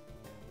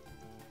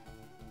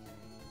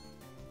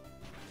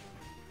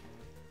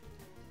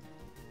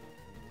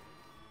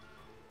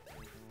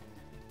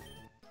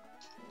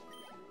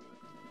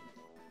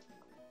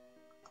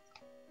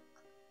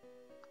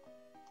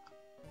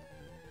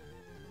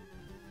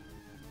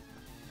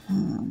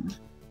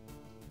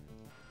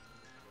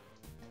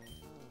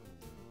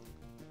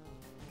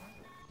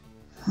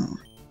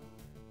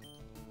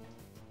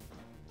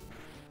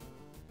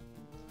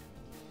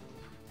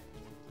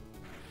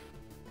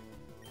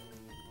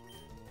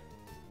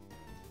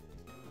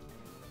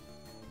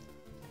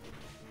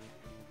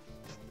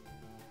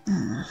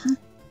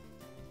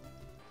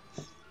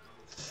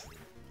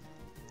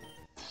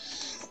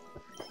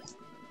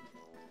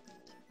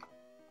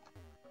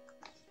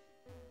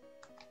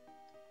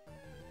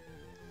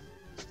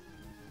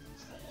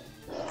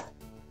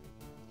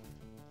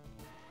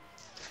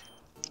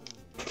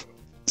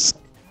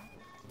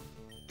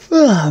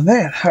 Oh,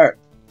 man, hurt.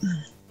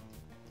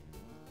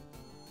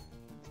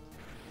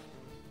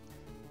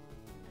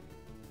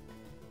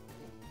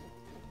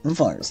 I'm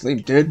falling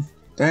asleep, dude.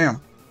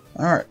 Damn.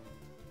 Alright.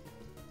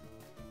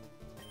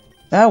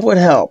 That would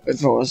help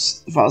if I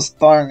was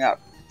throwing out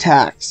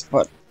attacks,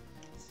 but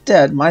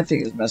instead my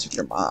thing is messing with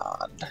your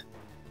mind.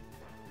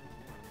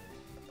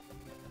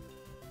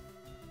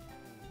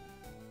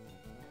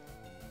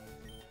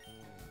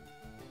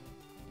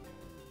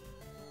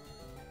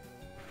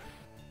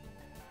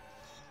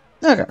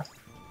 Okay.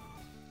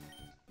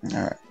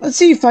 Alright. Let's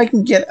see if I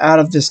can get out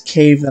of this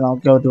cave, then I'll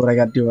go do what I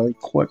gotta do really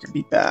quick and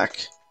be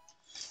back.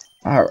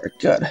 Alright,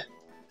 good.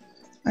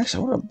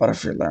 Actually, what about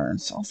Butterfree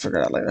learns? I'll figure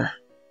it out later.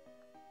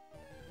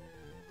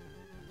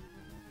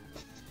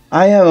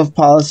 I have a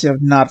policy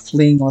of not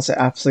fleeing unless I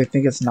absolutely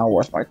think it's not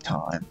worth my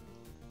time.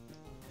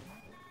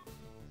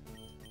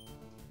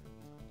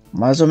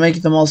 Might as well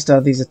make the most out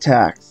of these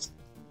attacks.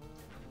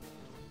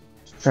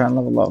 Just try and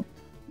level up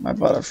my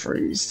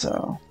Butterfree,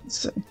 so let's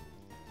see.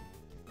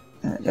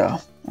 There we go.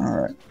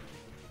 Alright.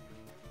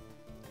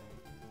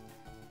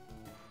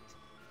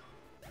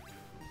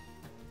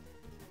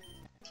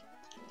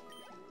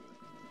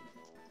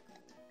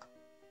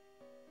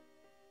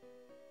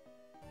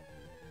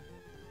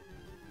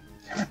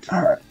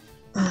 Alright.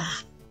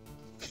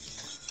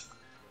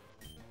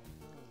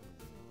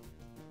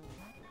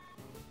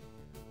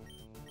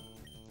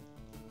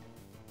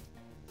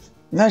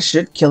 That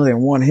should kill it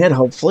in one hit,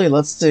 hopefully.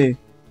 Let's see.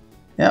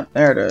 Yep,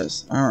 there it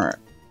is. Alright.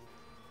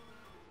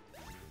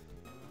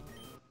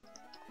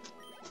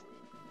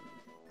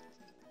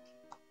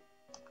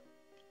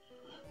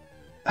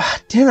 Ah,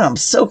 damn it, I'm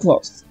so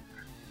close.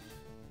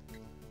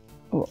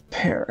 Oh,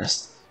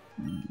 Paris.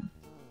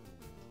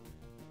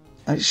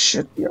 I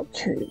should be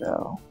okay,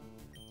 though.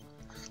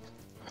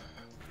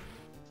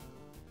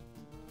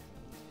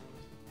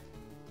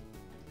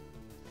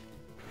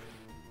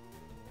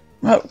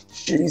 Oh,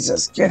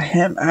 Jesus, get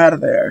him out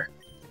of there.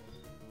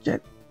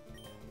 Get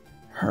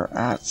her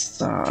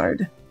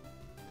outside.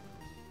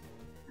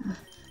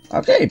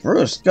 Okay,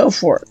 Bruce, go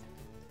for it.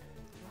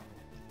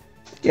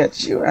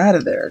 Get you out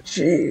of there,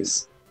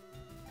 jeez.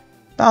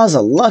 That was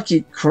a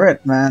lucky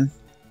crit, man.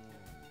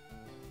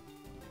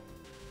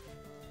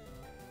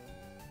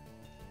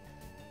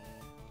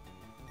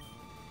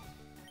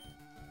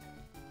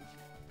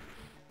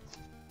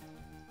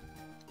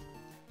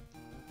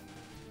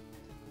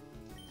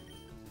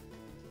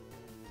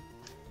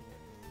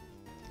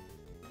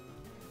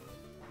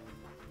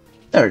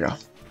 There we go.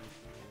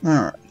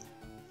 Alright.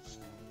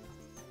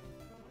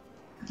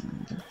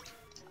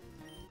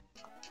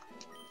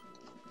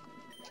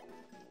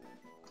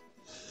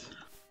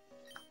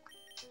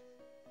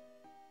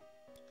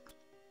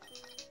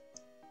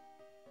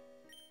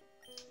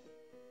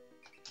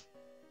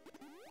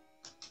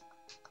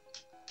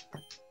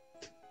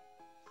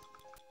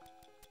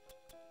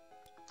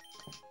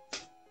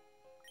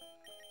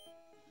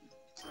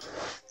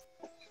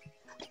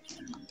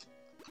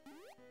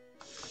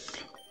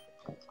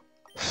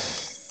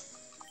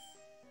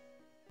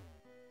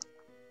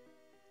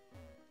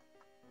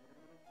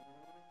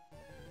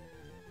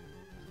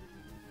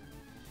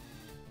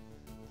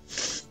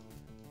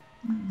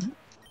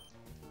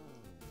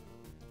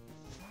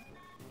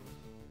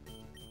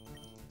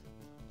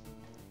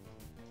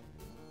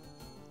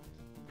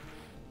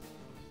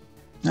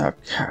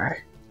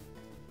 Okay.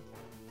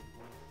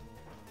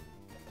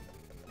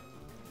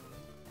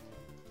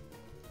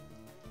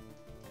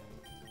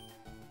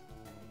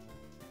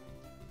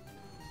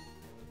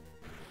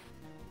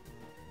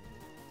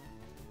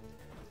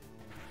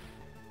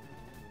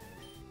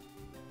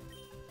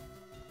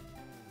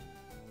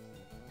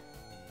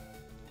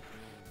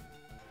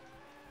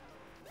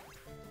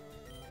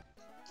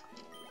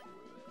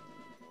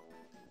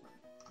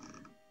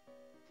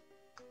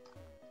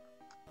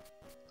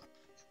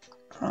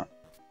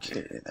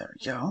 Okay, there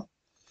we go.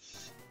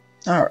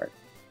 Alright.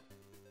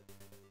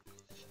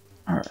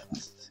 Alright.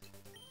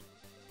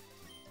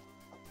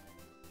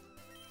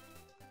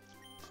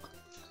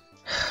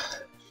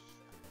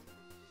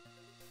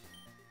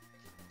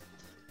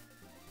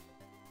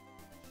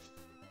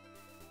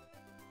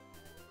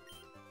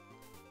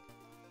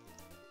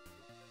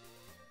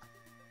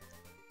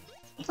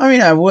 I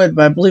mean, I would,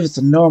 but I believe it's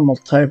a normal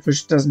type,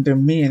 which doesn't do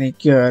me any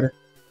good.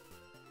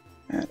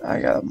 And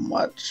I got a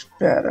much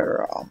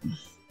better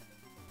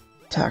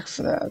attack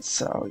for that,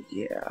 so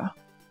yeah.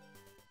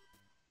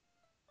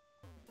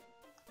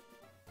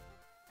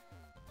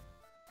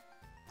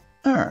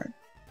 Alright.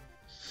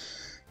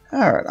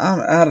 Alright,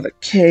 I'm out of the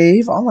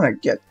cave. I'm gonna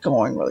get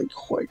going really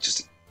quick, just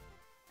to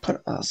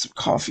put some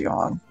coffee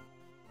on.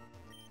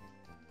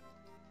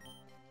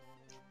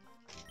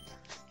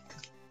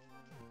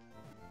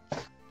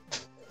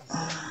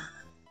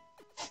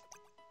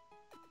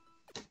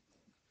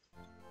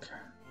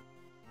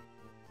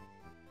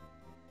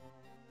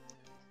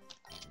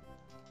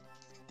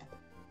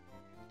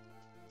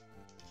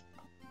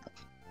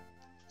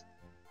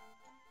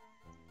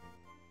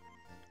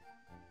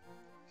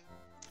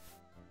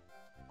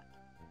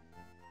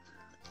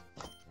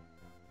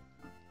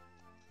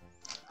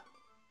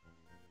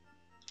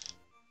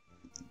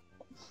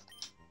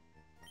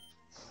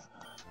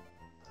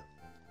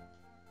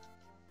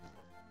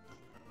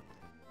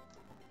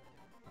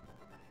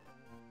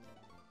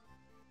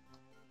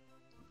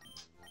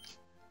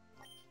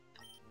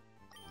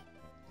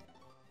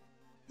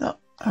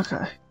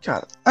 Okay,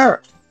 got it.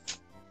 Alright.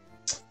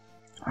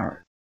 Alright.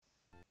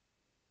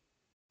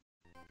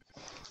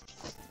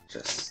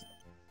 Just...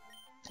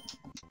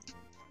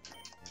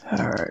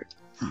 Alright.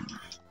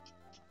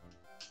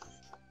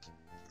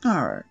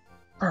 Alright.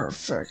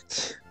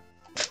 Perfect.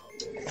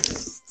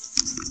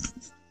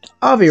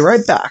 I'll be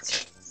right back.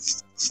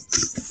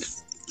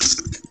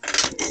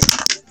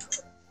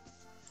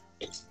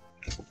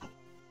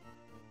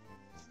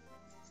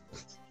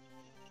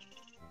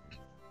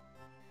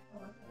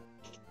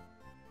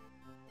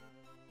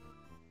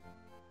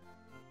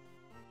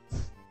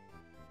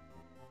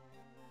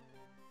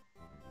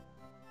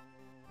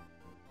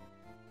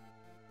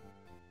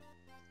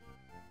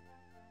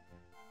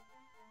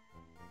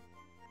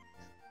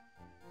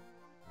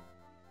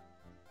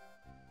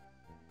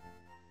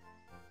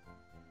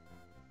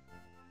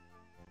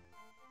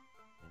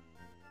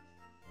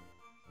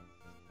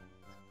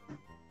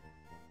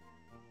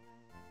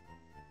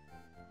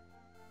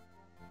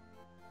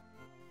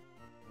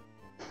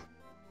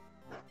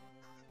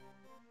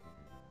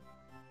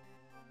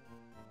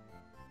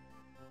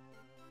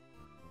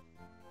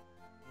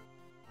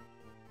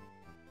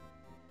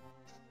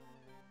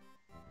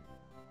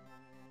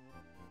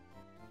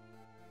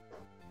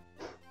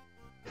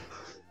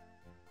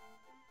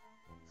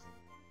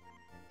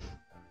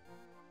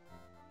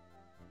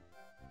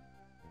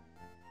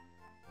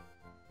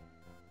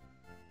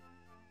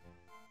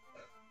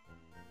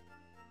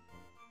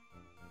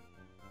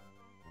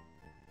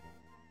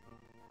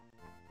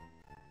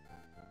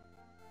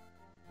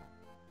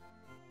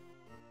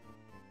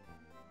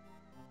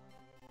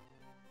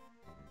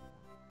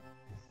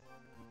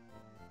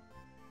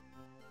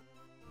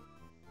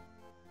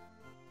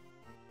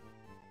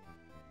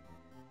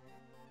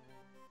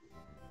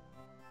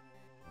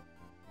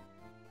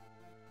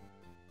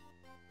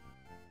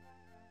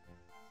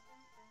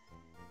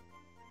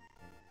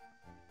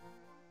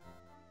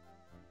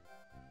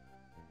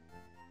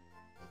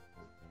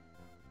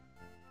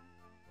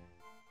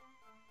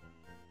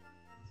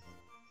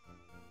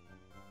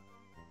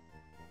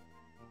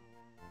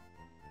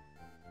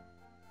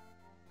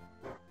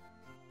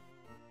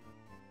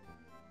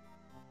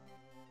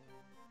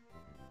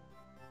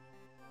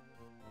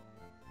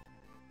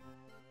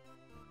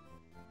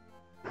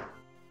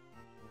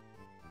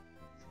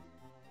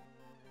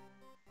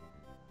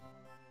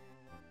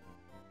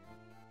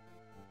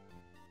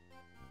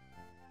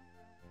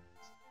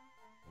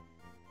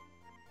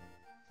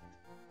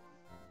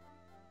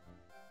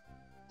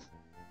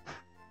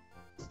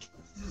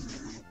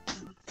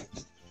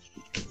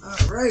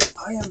 Alright,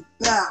 I am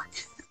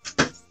back.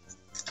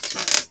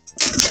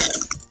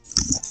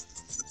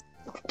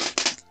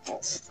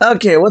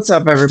 Okay, what's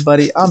up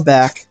everybody? I'm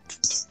back.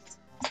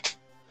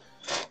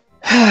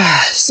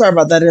 Sorry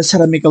about that, I just had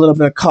to make a little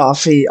bit of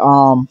coffee,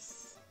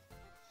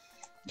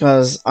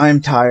 because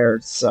I'm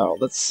tired, so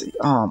let's see.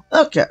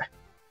 Okay.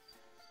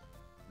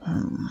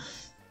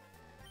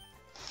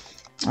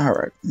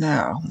 Alright,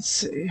 now, let's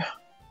see.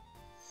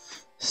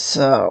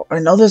 So, I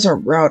know there's a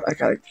route I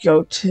gotta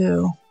go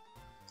to.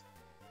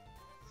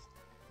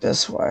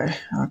 This way,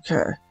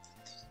 okay.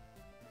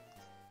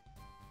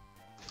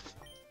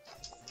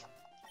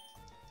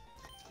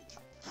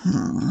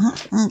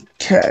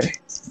 Okay.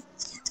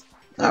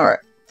 Alright,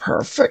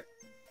 perfect.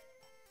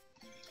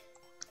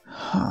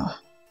 Huh.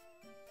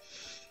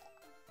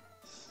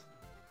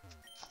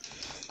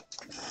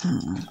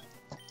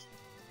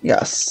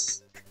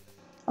 Yes.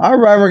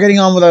 Alright, we're getting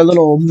on with our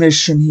little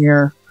mission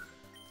here.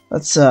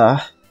 Let's,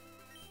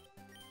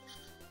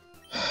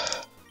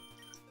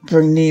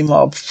 bring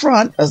Nemo up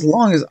front, as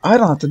long as I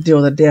don't have to deal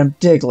with a damn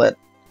Diglett.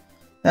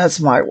 That's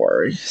my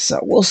worry, so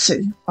we'll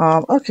see.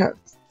 Okay.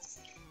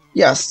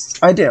 Yes,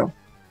 I do.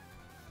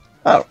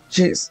 Oh,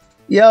 jeez.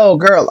 Yo,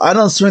 girl, I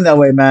don't swing that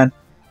way, man.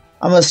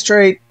 I'm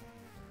straight.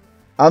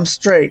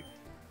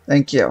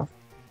 Thank you.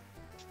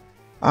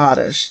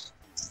 Oddish.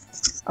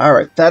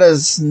 Alright, that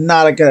is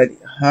not a good idea.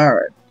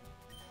 Alright.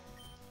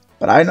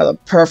 But I know the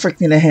perfect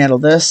thing to handle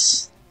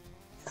this.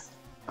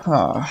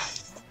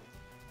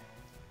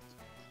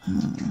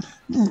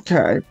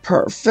 Okay,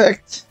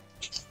 perfect.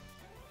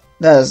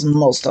 That is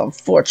most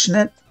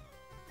unfortunate.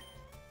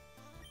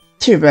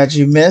 Too bad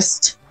you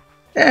missed.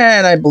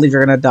 And I believe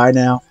you're gonna die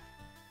now.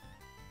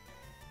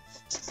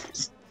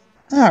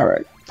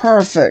 Alright,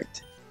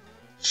 perfect.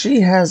 She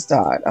has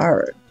died.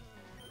 Alright.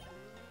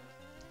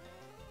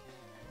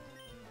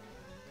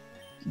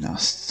 No.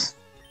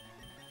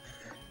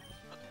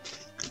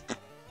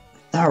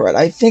 Alright,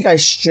 I think I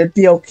should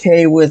be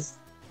okay with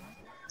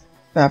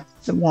that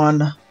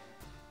one.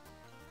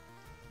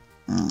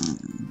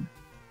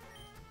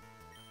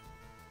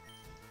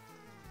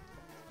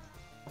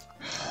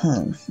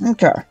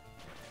 Okay.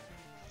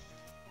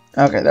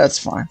 Okay, that's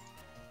fine.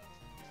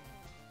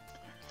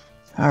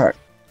 Alright,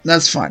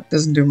 that's fine.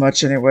 Doesn't do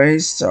much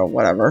anyways, so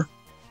whatever.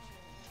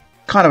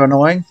 Kind of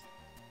annoying.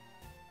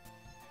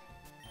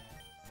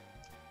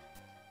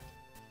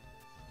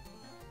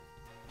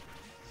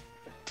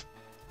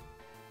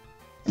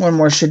 One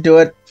more should do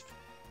it.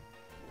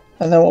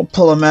 And then we'll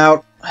pull him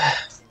out.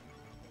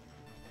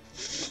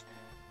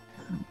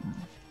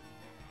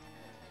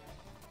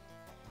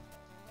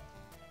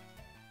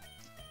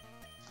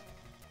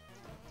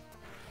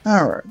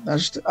 Alright,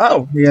 that's...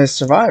 Oh, you guys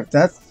survived.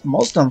 That's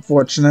most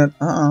unfortunate.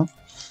 Uh-oh.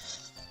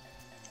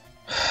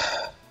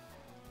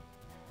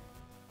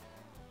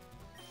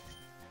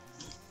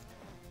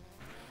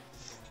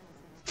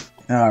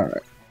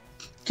 Alright.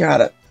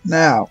 Got it.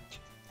 Now.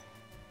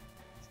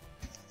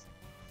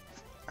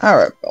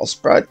 Alright,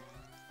 Bellsprout.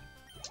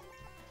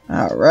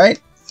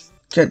 Alright.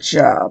 Good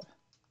job.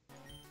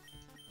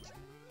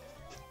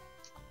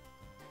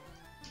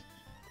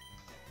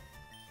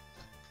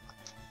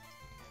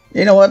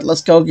 You know what?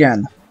 Let's go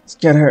again. Let's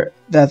get her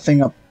that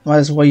thing up. Might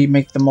as well you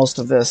make the most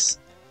of this.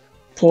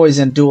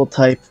 Poison dual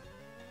type.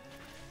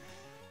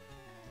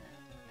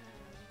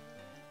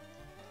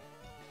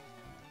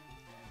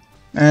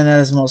 And that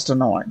is most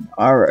annoying.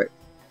 Alright.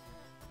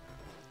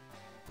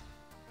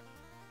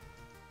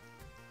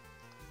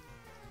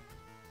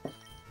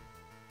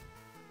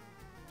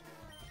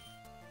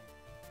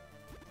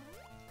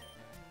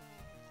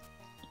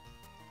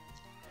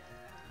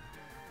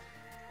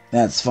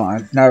 That's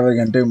fine. Not really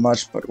gonna do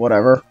much, but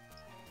whatever.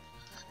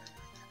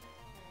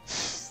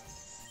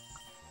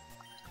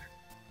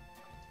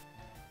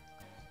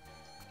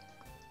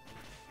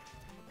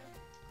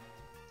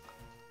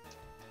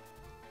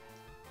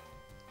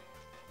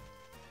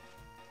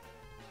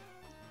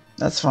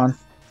 That's fun.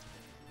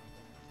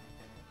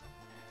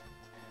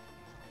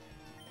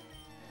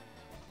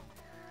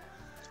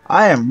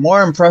 I am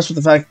more impressed with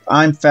the fact that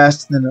I'm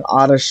faster than an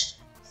Oddish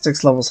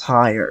 6 levels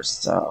higher,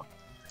 so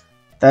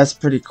that's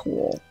pretty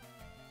cool.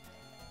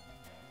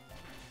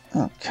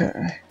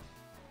 Okay.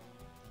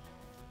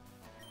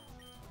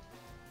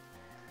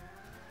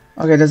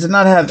 Okay, does it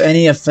not have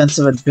any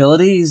offensive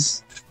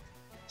abilities?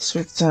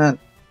 Sweet Scent,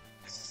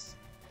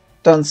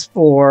 Stun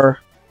Spore.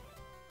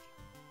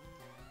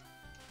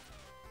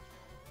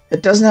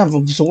 It doesn't have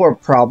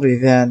Absorb probably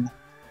then.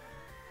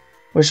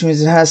 Which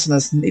means it has something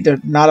that's either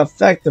not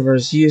effective or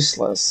is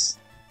useless.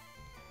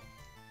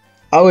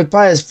 I would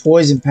buy his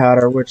Poison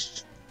Powder,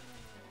 which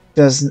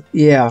doesn't...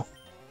 Yeah.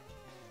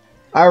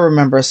 I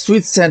remember.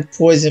 Sweet Scent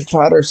Poison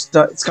Powder. It's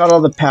got all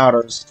the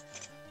powders.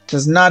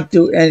 Does not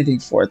do anything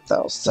for it,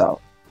 though,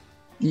 so...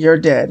 You're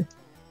dead.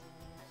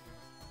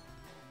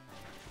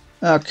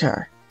 Okay.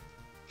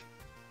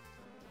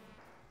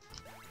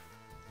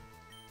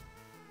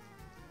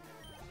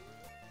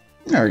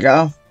 There we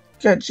go.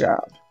 Good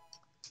job.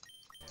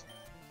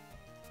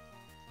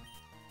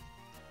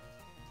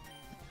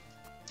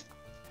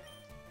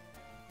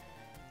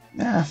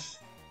 Yeah.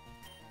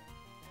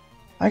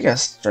 I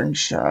guess String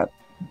Shot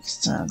makes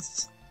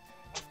sense.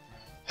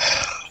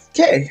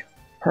 Okay.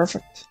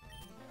 Perfect.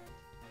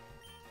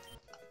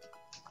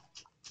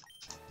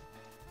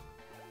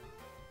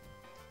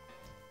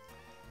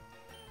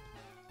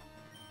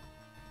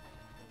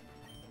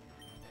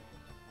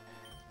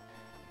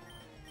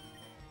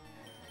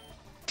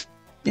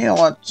 You know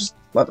what? Just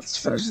let us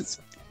finish this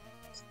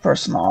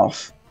person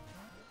off.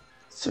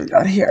 So we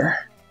got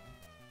here.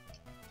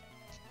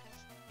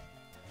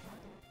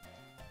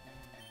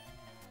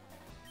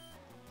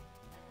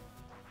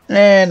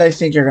 And I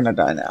think you're gonna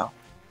die now.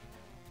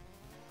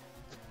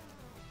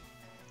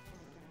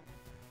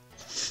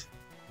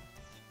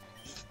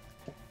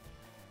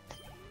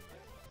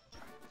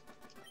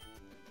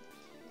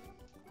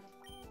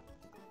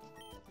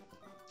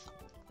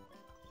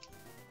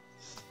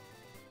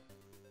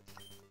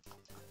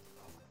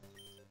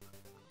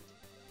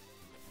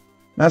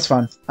 That's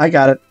fine. I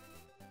got it.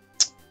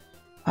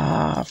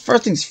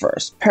 First things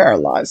first.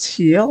 Paralyze.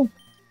 Heal.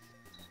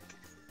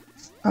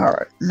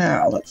 Alright,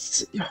 now let's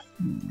see.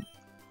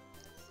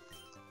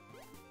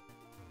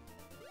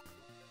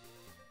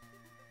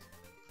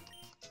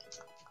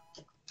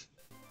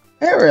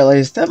 Air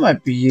release, that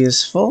might be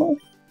useful.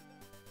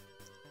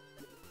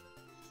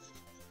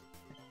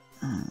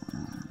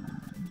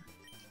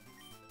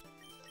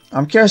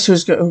 I'm curious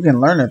who can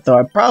learn it,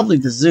 though. Probably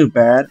the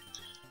Zubat.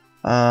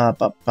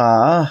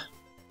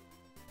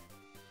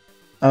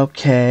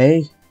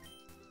 Okay.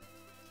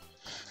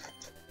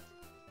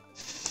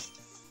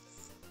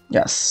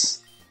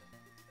 Yes.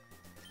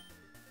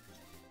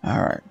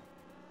 Alright.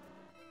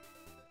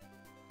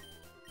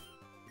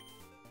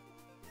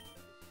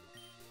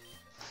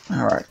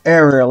 Alright,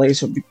 air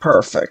release would be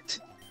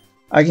perfect.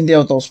 I can deal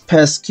with those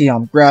pesky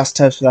grass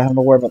types without having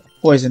to worry about the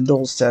poison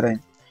duel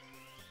setting.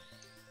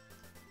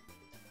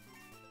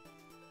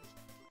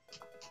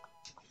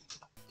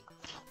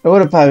 It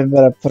would have probably been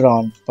better to put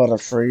on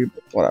Butterfree,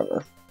 but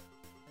whatever.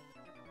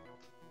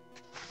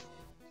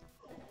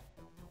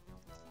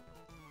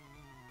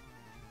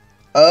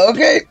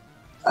 Okay.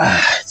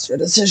 It's your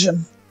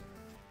decision.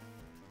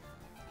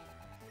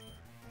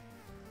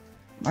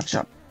 Watch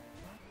up.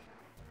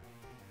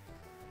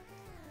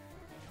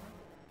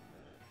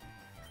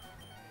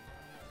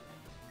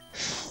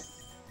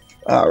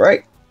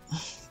 Alright.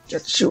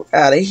 Get you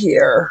out of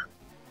here.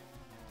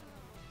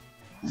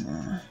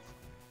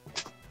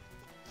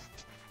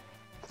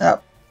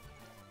 Yep.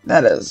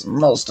 That is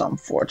most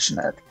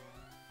unfortunate.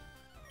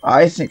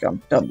 I think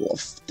I'm double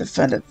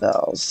defended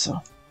though,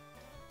 so...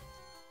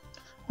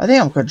 I think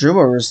I'm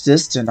quadruple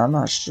resistant, I'm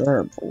not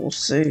sure, but we'll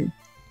see.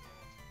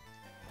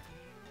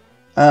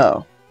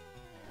 Oh.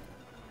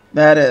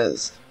 That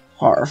is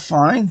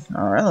horrifying.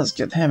 Alright, let's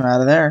get him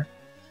out of there.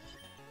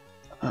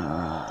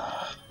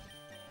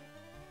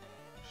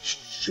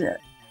 Shit.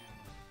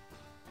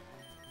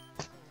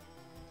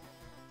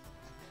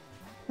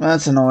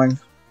 That's annoying.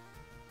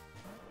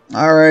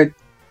 Alright.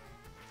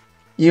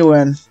 You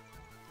win.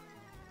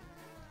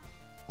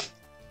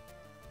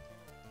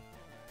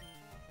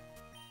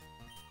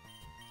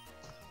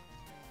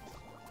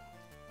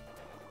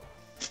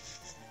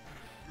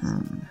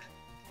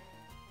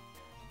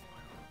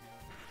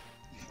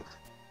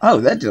 Oh,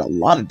 that did a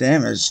lot of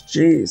damage.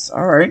 Jeez.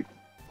 Alright.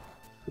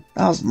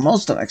 That was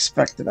most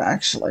unexpected,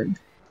 actually.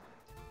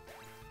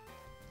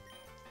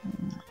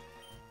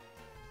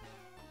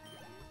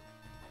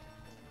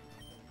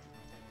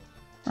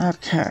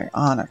 Okay,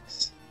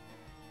 Onyx.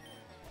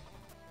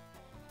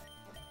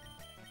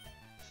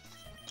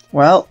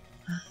 Well,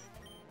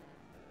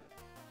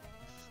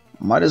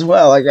 might as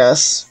well, I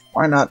guess.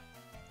 Why not?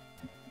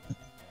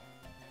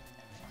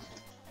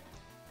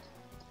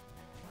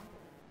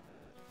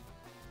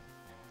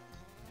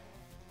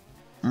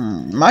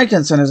 My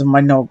concern is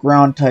my no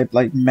ground type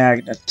like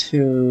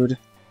magnitude.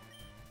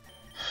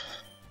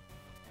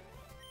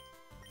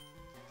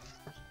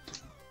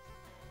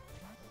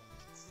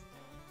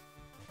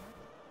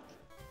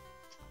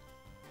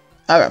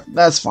 Okay,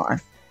 that's fine.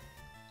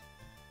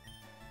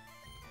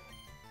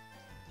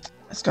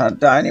 It's gonna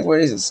die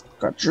anyways. It's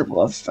got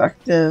triple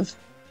effective.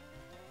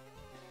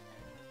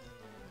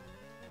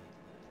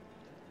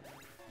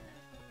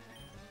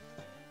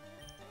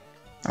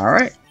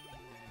 Alright.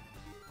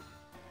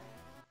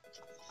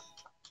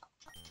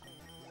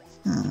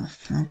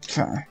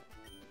 Okay.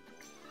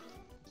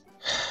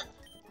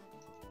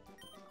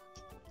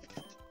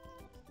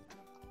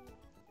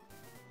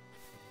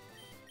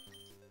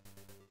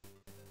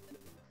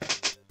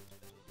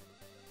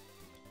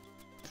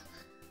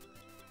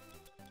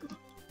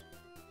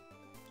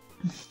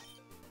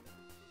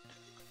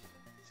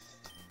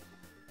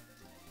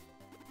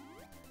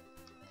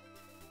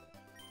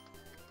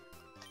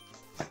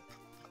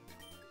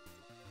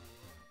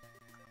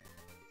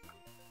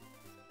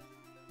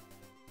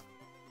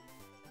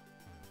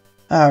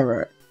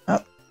 Alright.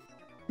 Oh,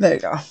 there you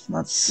go.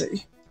 Let's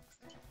see.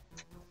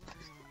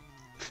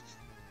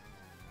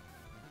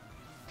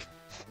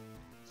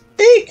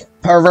 Eek!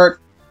 Pervert!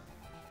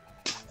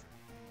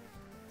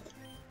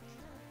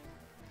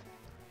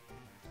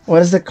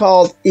 What is it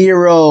called?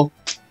 Eero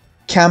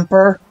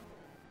Camper?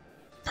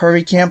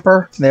 Pervy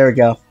Camper? There we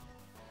go.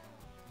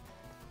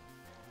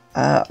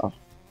 Oh.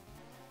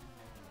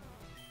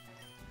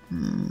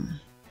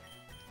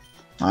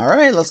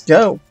 Alright, let's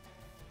go.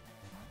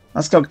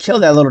 Let's go kill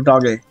that little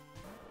doggy.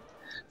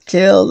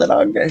 Kill the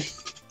doggy.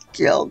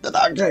 Kill the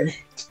doggy.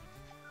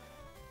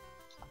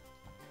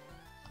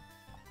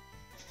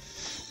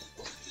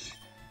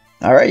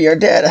 Alright, you're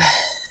dead.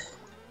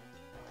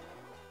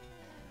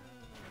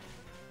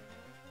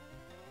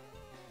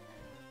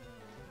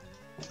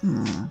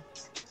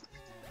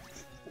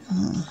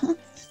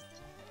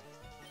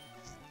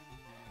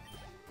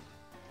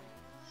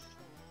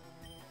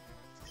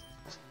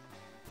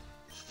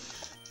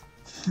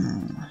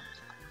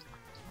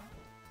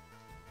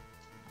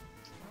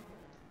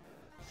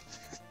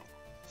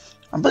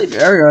 I believe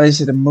area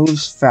said it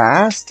moves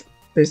fast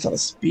based on the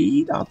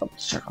speed. I'll double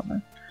check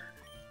on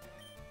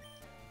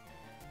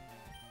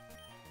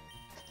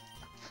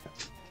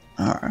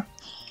that. Alright.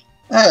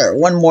 Alright,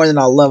 one more than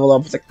I'll level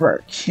up with the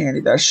correct candy.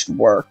 That should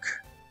work.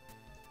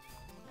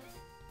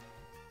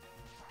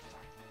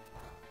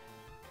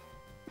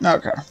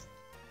 Okay.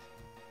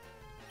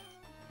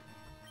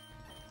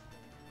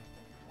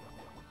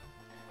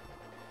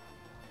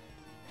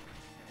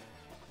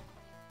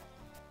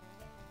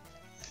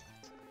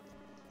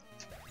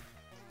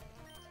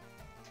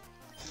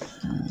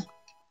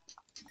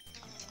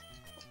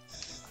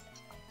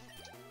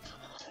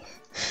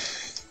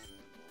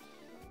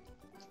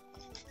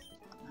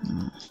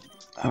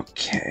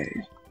 Okay.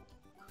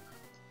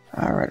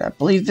 Alright, I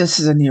believe this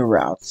is a new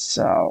route,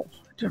 so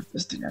I do have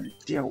this thing I need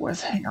to deal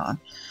with. Hang on.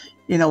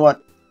 You know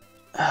what?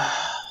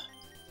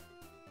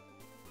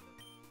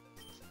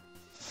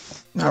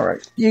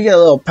 Alright, you get a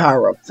little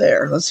power up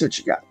there. Let's see what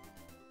you got.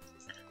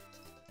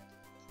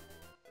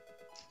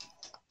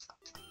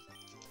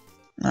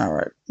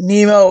 Alright,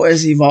 Nemo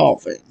is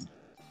evolving.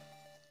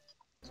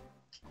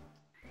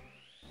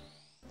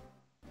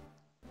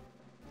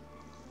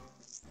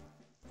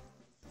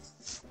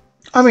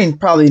 I mean,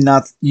 probably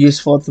not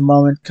useful at the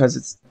moment because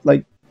it's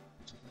like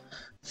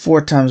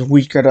 4 times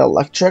weaker to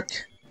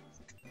electric.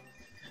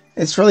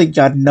 It's really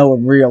got no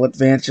real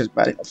advantages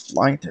batting a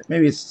flying type.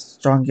 Maybe it's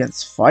strong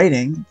against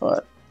fighting,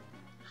 but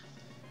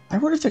I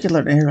wonder if I could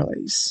learn air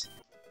release.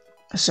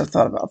 I should have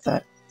thought about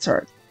that.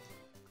 Sorry.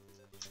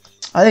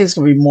 I think it's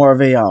gonna be more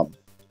of a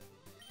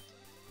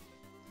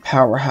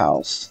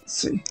powerhouse. Let's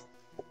see.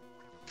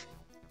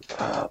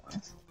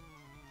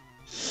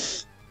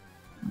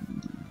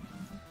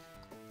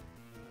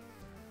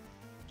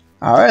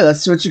 Alright, let's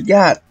see what you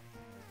got.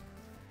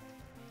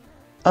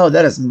 Oh,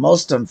 that is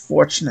most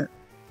unfortunate.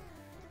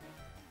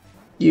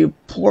 You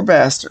poor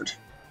bastard.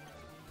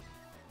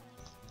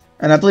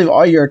 And I believe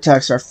all your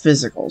attacks are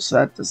physical, so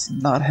that does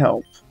not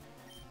help.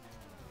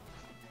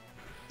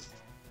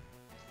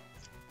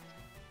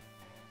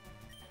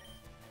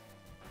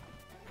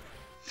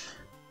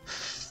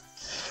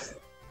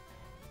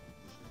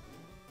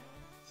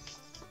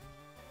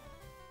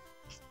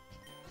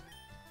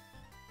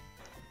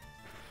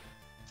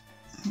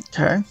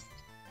 Okay.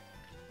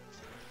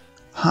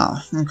 Huh.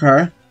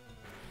 Okay.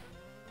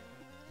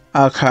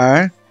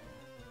 Okay.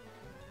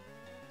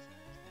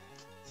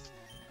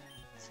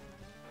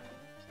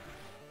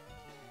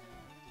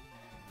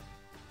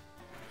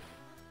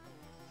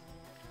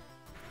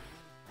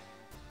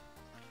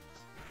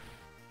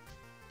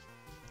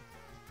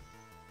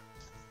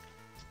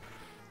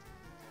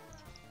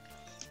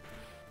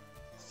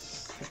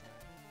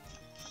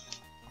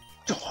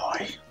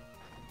 Joy.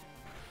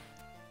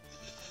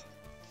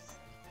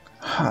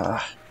 Huh.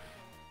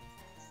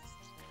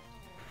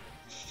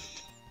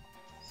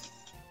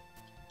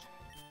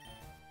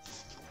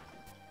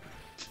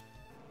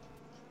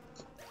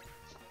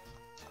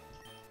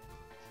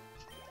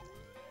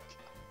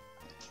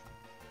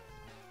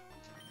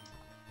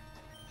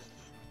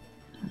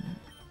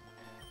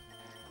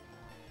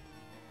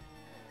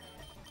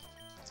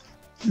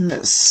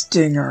 Miss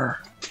Stinger.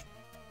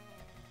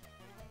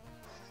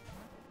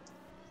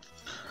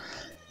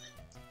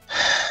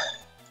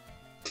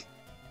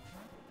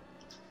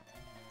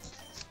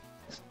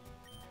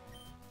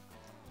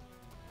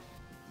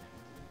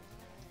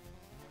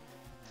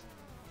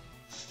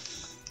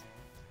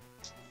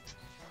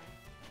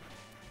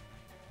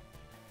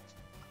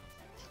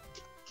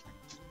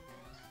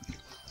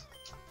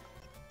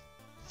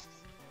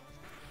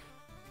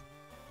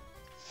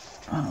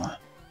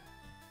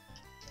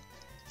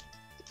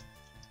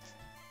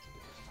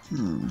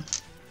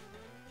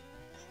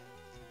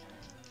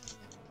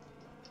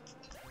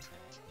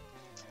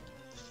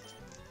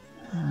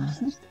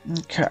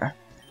 Okay.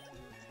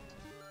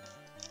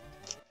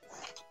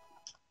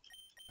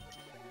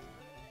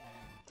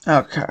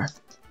 Okay.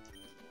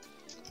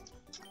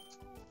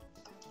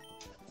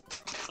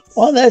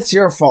 Well, that's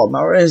your fault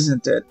now,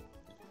 isn't it?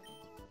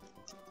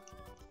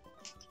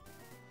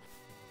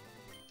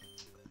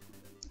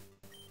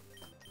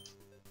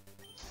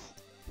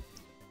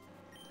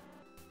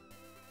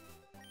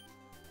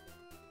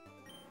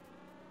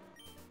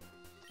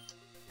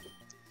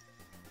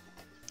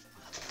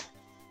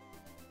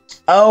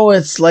 Oh,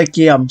 it's like,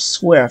 yeah, I'm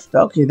swift.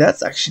 Okay,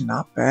 that's actually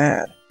not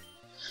bad.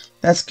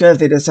 That's good.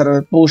 They just had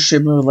a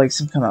bullshit move, like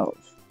some kind of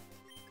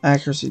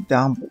accuracy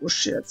down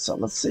bullshit. So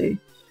let's see.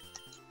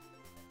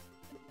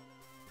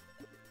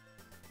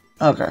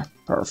 Okay,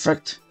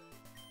 perfect.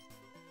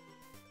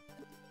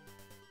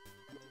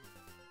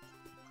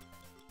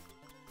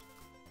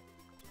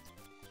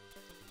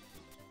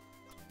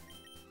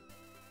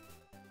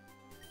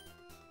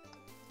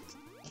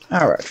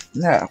 Alright,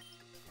 now.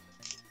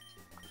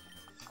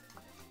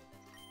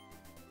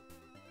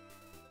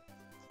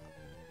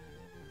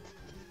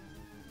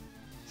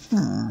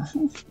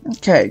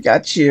 Okay,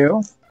 got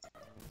you.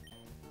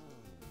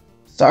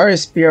 Sorry,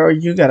 Spiro,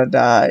 you gotta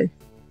die.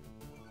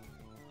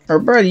 Or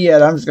better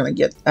yet, I'm just gonna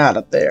get out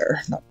of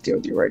there. Not deal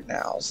with you right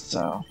now,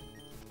 so...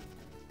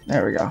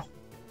 There we go.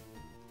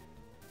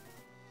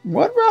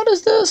 What route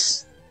is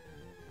this?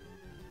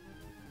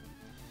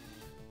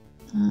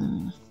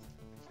 You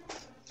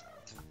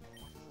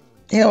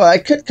know, I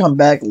could come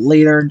back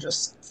later and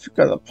just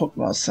go to the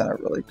Pokemon Center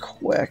really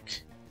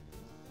quick.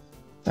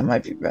 That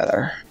might be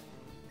better.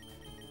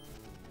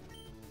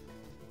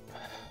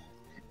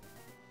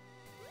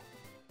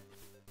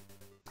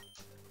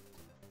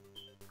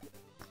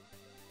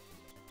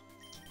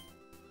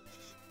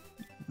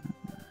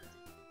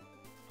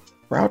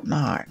 Route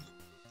 9.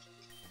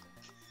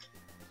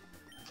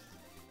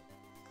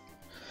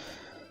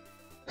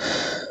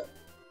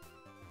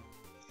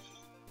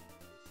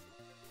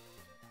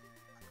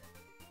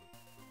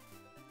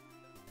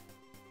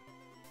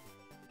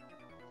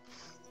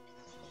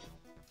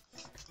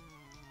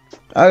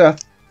 Okay.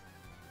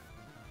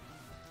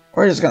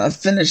 We're just gonna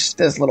finish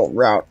this little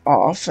route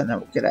off and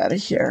then we'll get out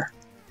of here.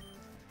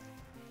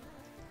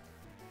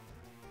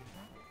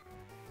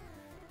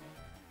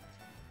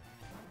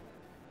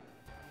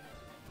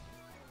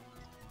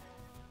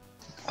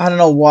 I don't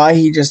know why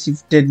he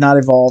just did not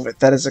evolve it.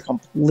 That is a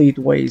complete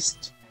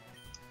waste.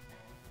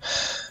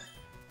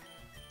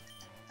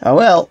 Oh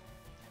well,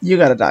 you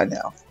gotta die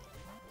now.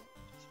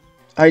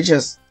 I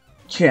just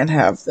can't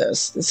have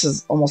this. This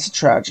is almost a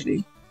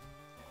tragedy.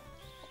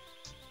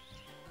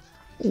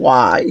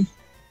 Why?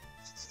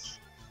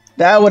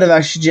 That would have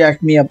actually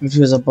jacked me up if he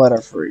was a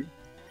Butterfree.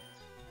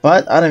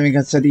 But I don't even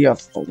consider you a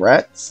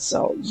threat,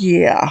 so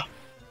yeah.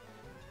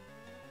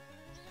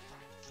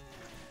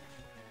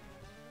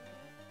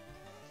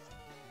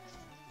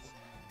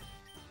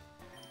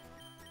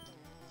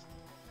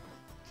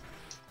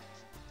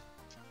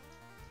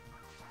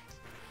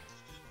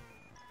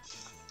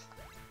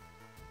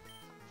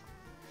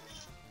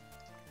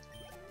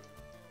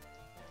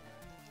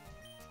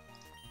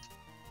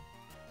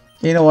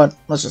 You know what?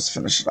 Let's just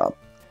finish it up.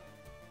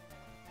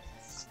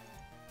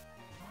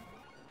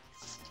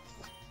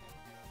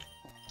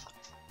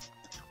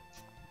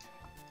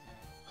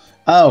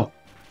 Oh,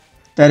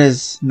 that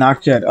is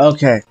not good.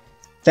 Okay.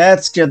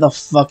 That scared the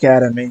fuck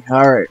out of me.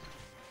 Alright.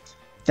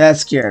 That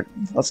scared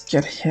me. Let's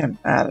get him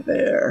out of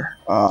there.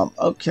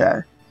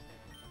 Okay.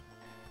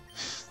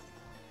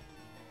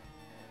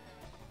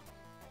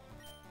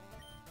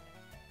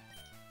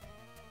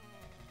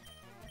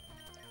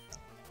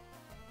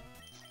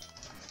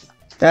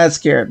 That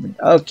scared me.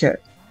 Okay.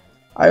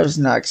 I was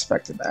not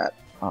expecting that.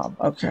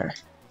 Okay.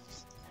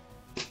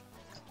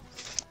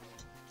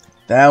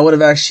 That would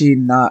have actually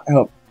not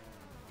helped.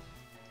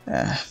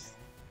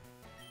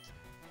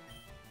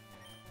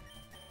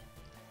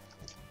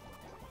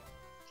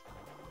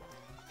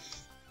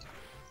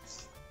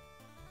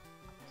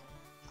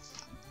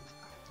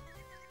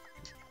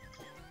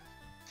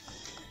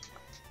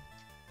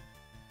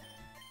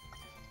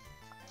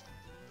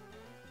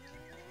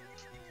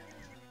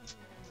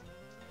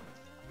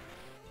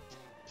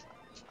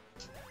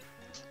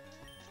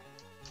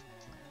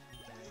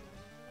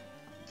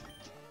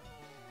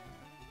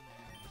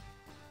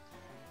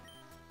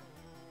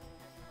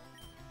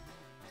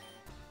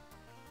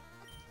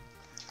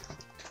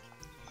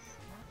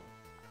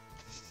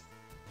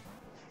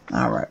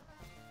 Alright.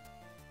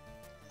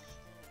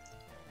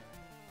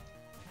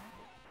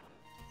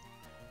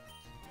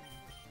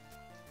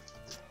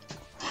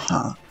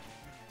 Huh.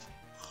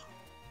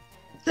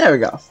 There we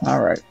go.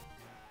 Alright.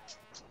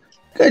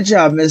 Good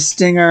job, Miss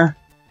Stinger.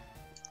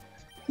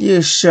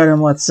 You showed him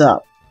what's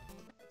up.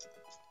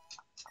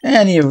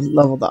 And you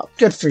leveled up.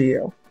 Good for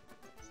you.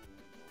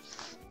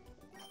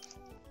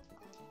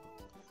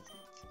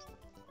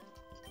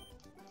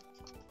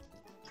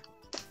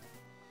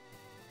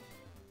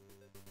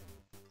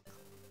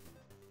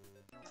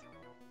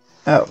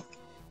 Oh.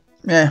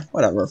 Yeah,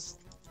 whatever.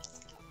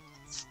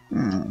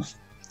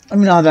 Let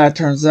me know how that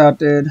turns out,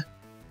 dude.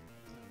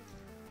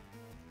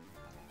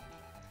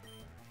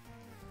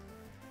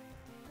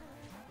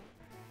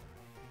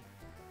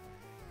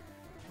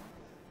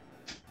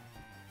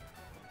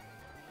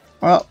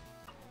 Well,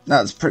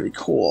 that's pretty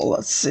cool.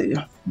 Let's see.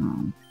 Okay,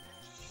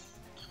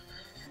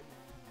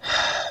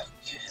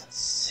 let's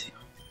see.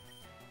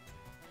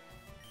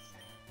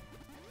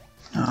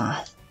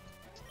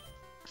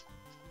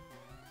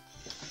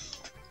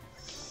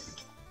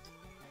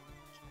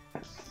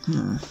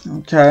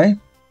 Okay.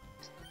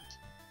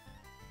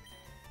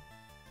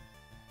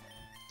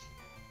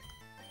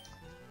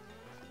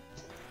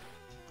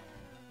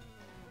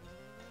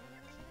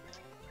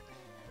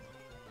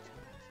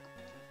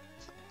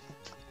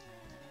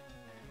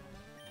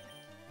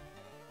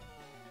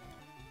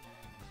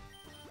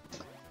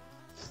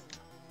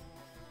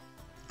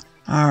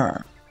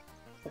 Alright.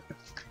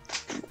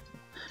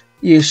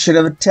 You should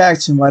have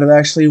attacked. You might have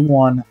actually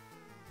won.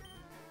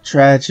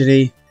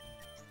 Tragedy.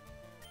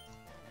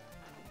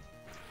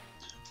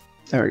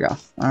 There we go.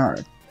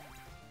 Alright.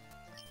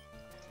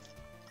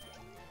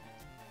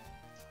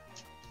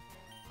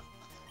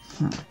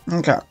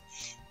 Okay.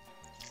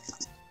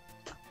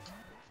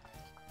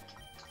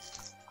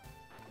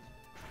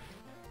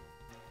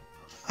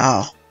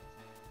 Oh.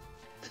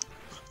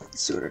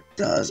 Let's see what it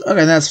does.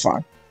 Okay, that's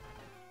fine.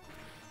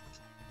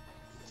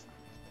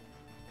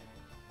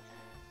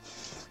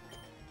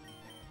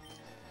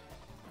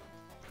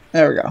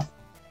 There we go.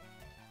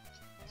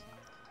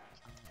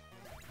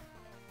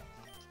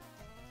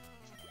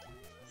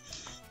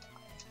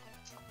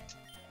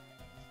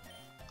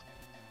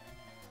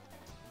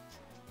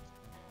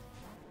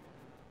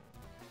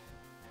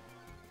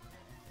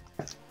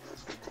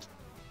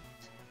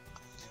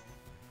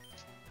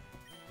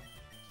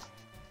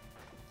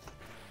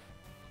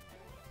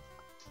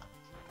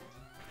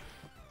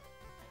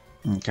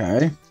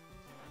 Okay.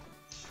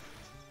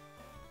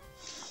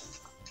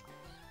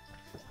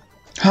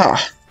 Huh.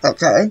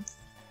 Okay.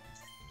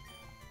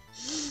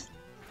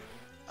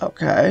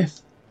 Okay.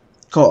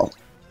 Cool.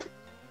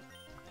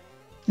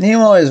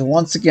 Nemo is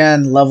once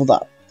again leveled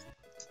up.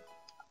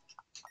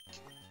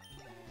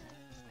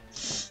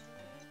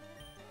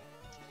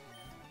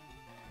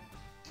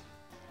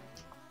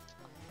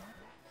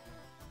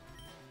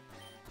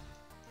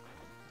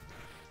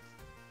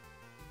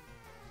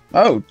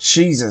 Oh,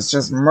 Jesus.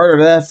 Just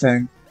murder that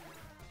thing.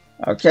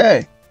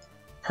 Okay.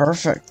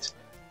 Perfect.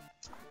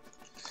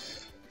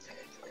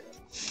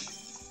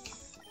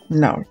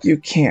 No, you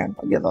can't.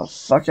 Get the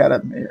fuck out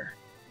of here.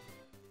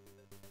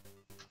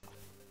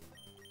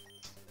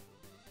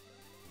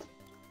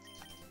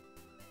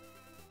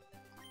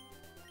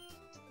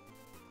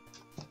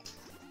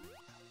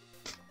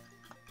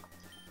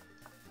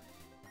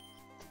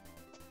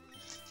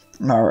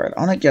 Alright, I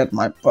want to get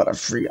my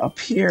Butterfree up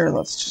here.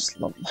 Let's just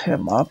level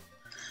him up.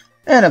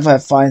 And if I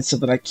find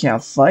something I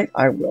can't fight,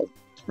 I will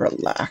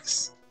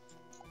relax.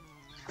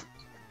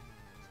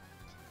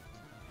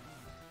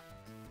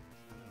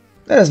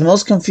 That is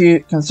most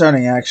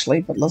concerning,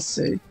 actually, but let's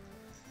see.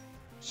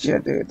 Yeah,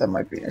 dude, that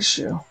might be an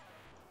issue.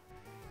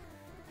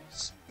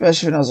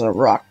 Especially when it was a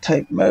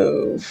rock-type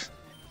move.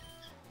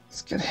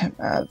 Let's get him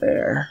out of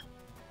there.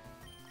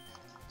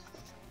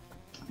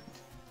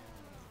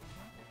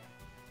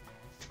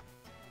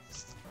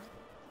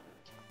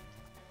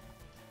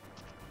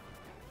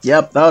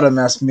 Yep, that would have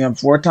messed me up.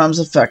 4 times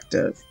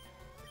effective.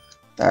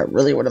 That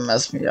really would have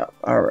messed me up.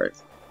 Alright.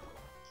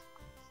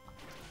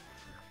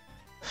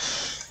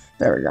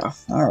 There we go.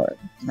 Alright.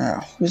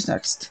 Now, who's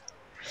next?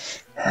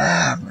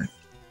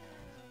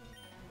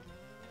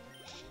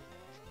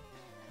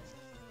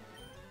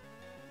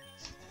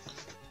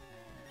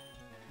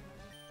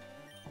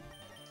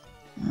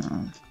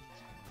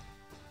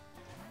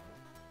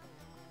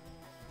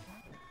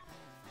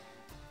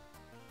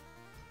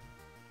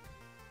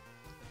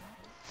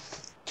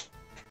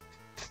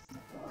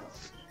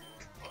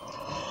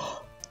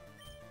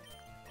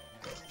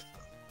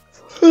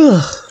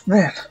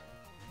 Man.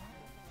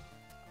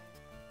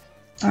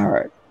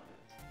 Alright.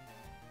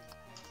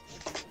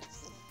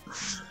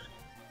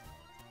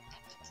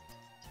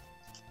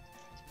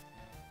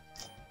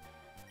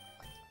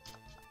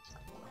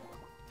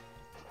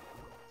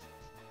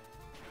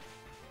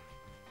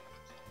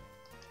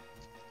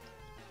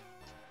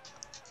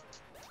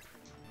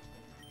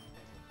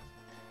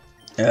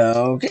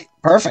 Okay,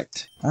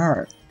 perfect.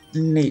 Alright.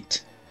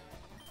 Neat.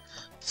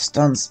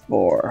 Stun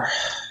Spore.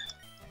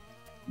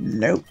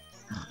 Nope.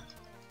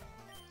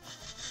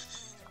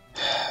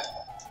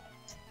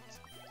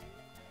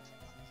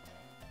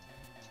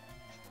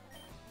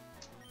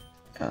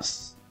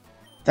 Yes.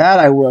 That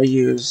I will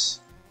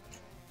use.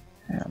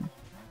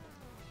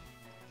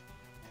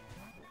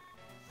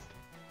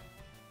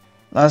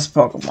 Last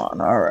Pokemon,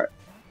 alright.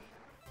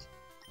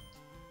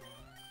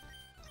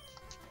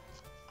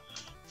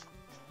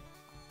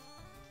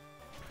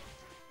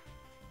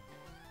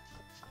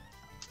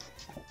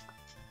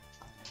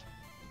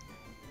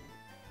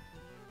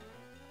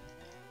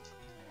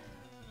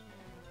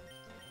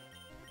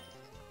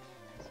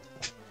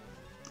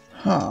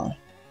 Huh.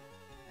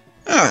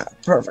 Ah,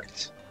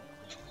 perfect.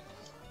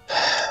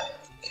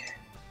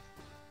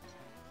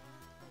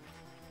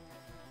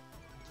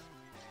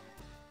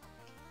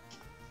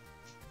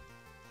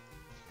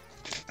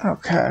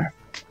 Okay.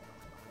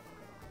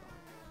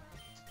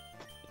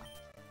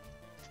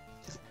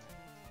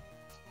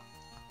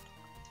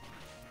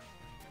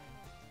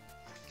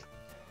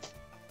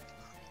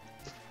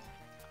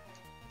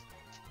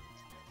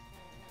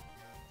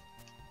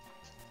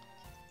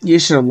 You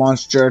should have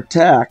launched your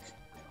attack.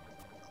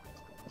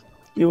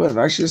 You would have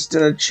actually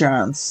stood a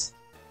chance.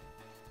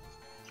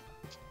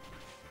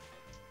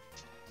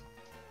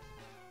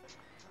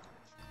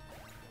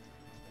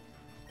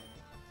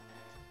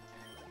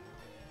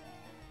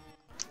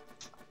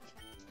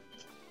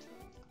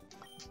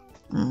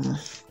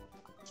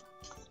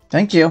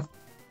 Thank you.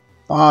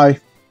 Bye.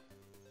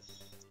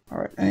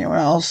 Alright, anyone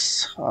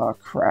else? Oh,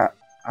 crap.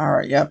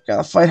 Alright, yep,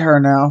 gotta fight her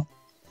now.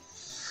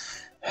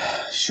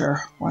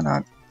 Sure, why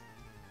not?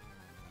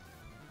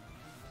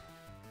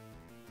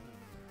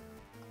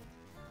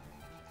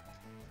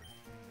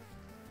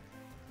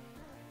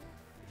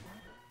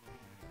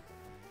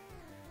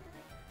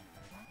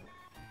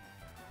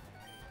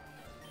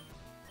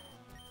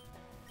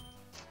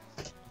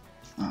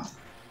 Oh.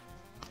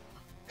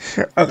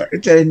 Sure, okay,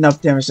 it did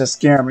enough damage to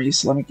scare me,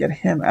 so let me get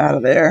him out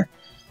of there.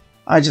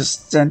 I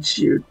just sent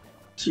you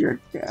to your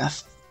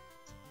death.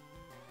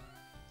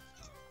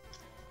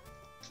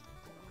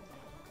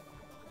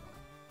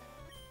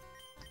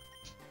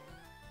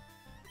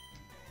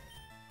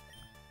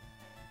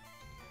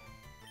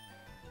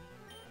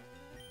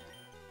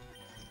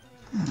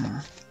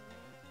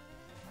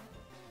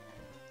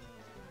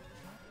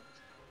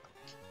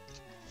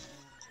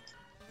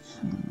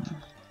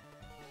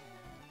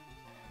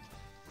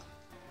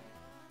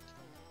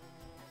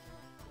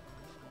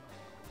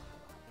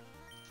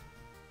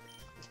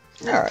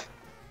 Alright.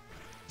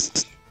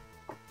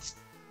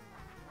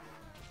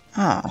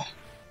 Ah.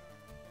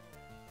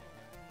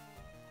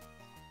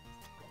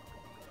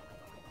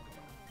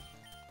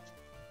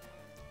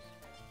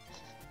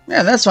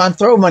 Yeah, that's fine.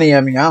 Throw money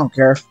at me. I don't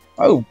care.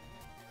 Oh.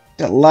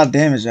 Did a lot of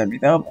damage at me,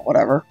 though, but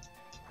whatever.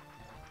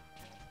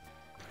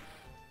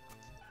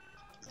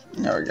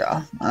 There we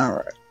go.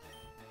 Alright.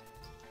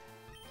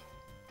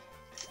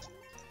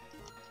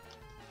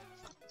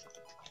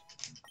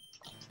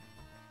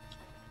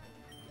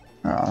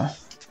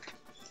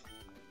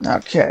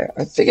 Okay,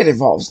 I think it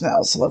evolves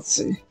now, so let's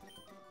see.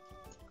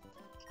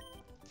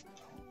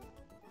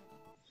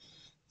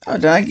 Oh,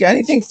 did I get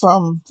anything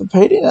from the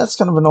payday? That's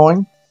kind of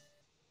annoying.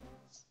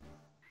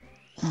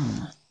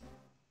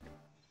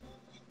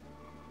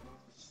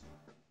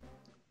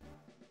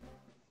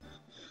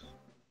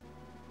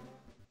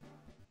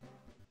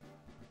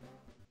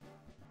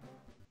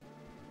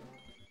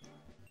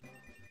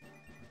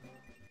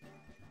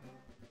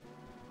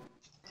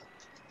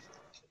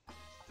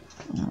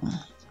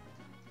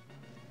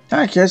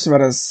 Kind of curious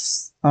about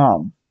his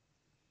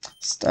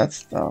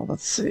stats though.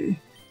 Let's see.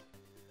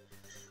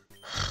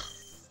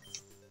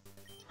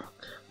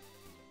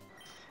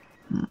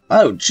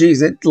 Oh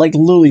geez, it like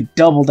literally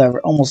doubled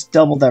almost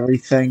doubled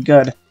everything.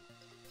 Good.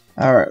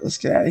 All right, let's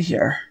get out of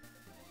here.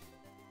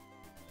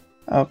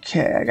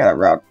 Okay, I got a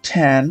Route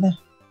 10.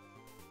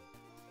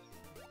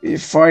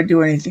 Before I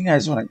do anything, I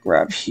just want to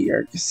grab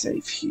here,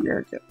 save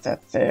here, get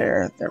that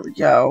there. There we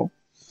go.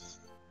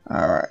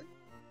 Alright.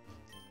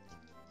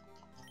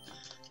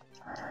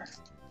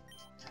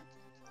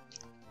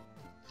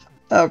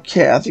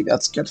 Okay, I think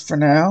that's good for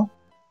now.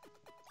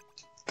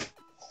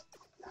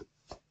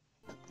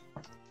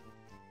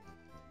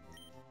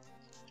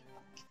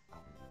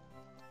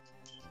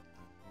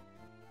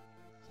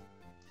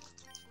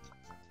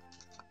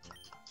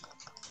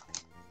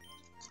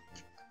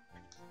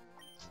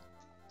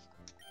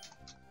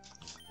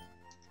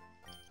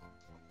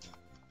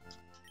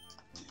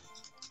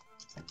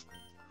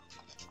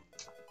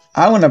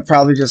 I'm gonna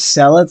probably just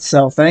sell it,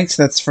 so thanks.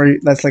 That's free.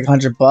 That's like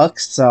 $100,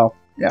 so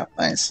yeah,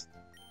 thanks.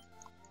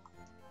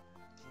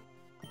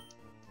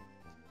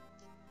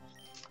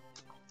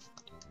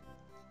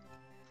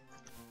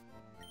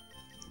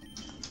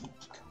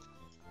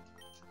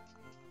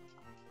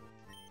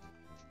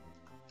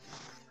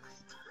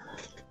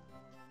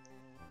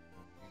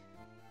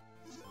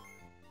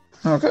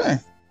 Okay.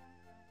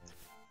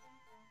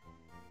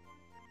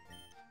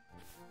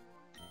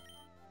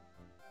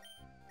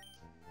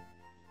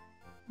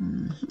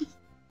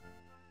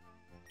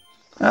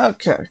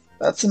 Okay,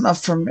 that's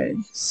enough for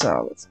me.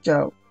 So let's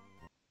go.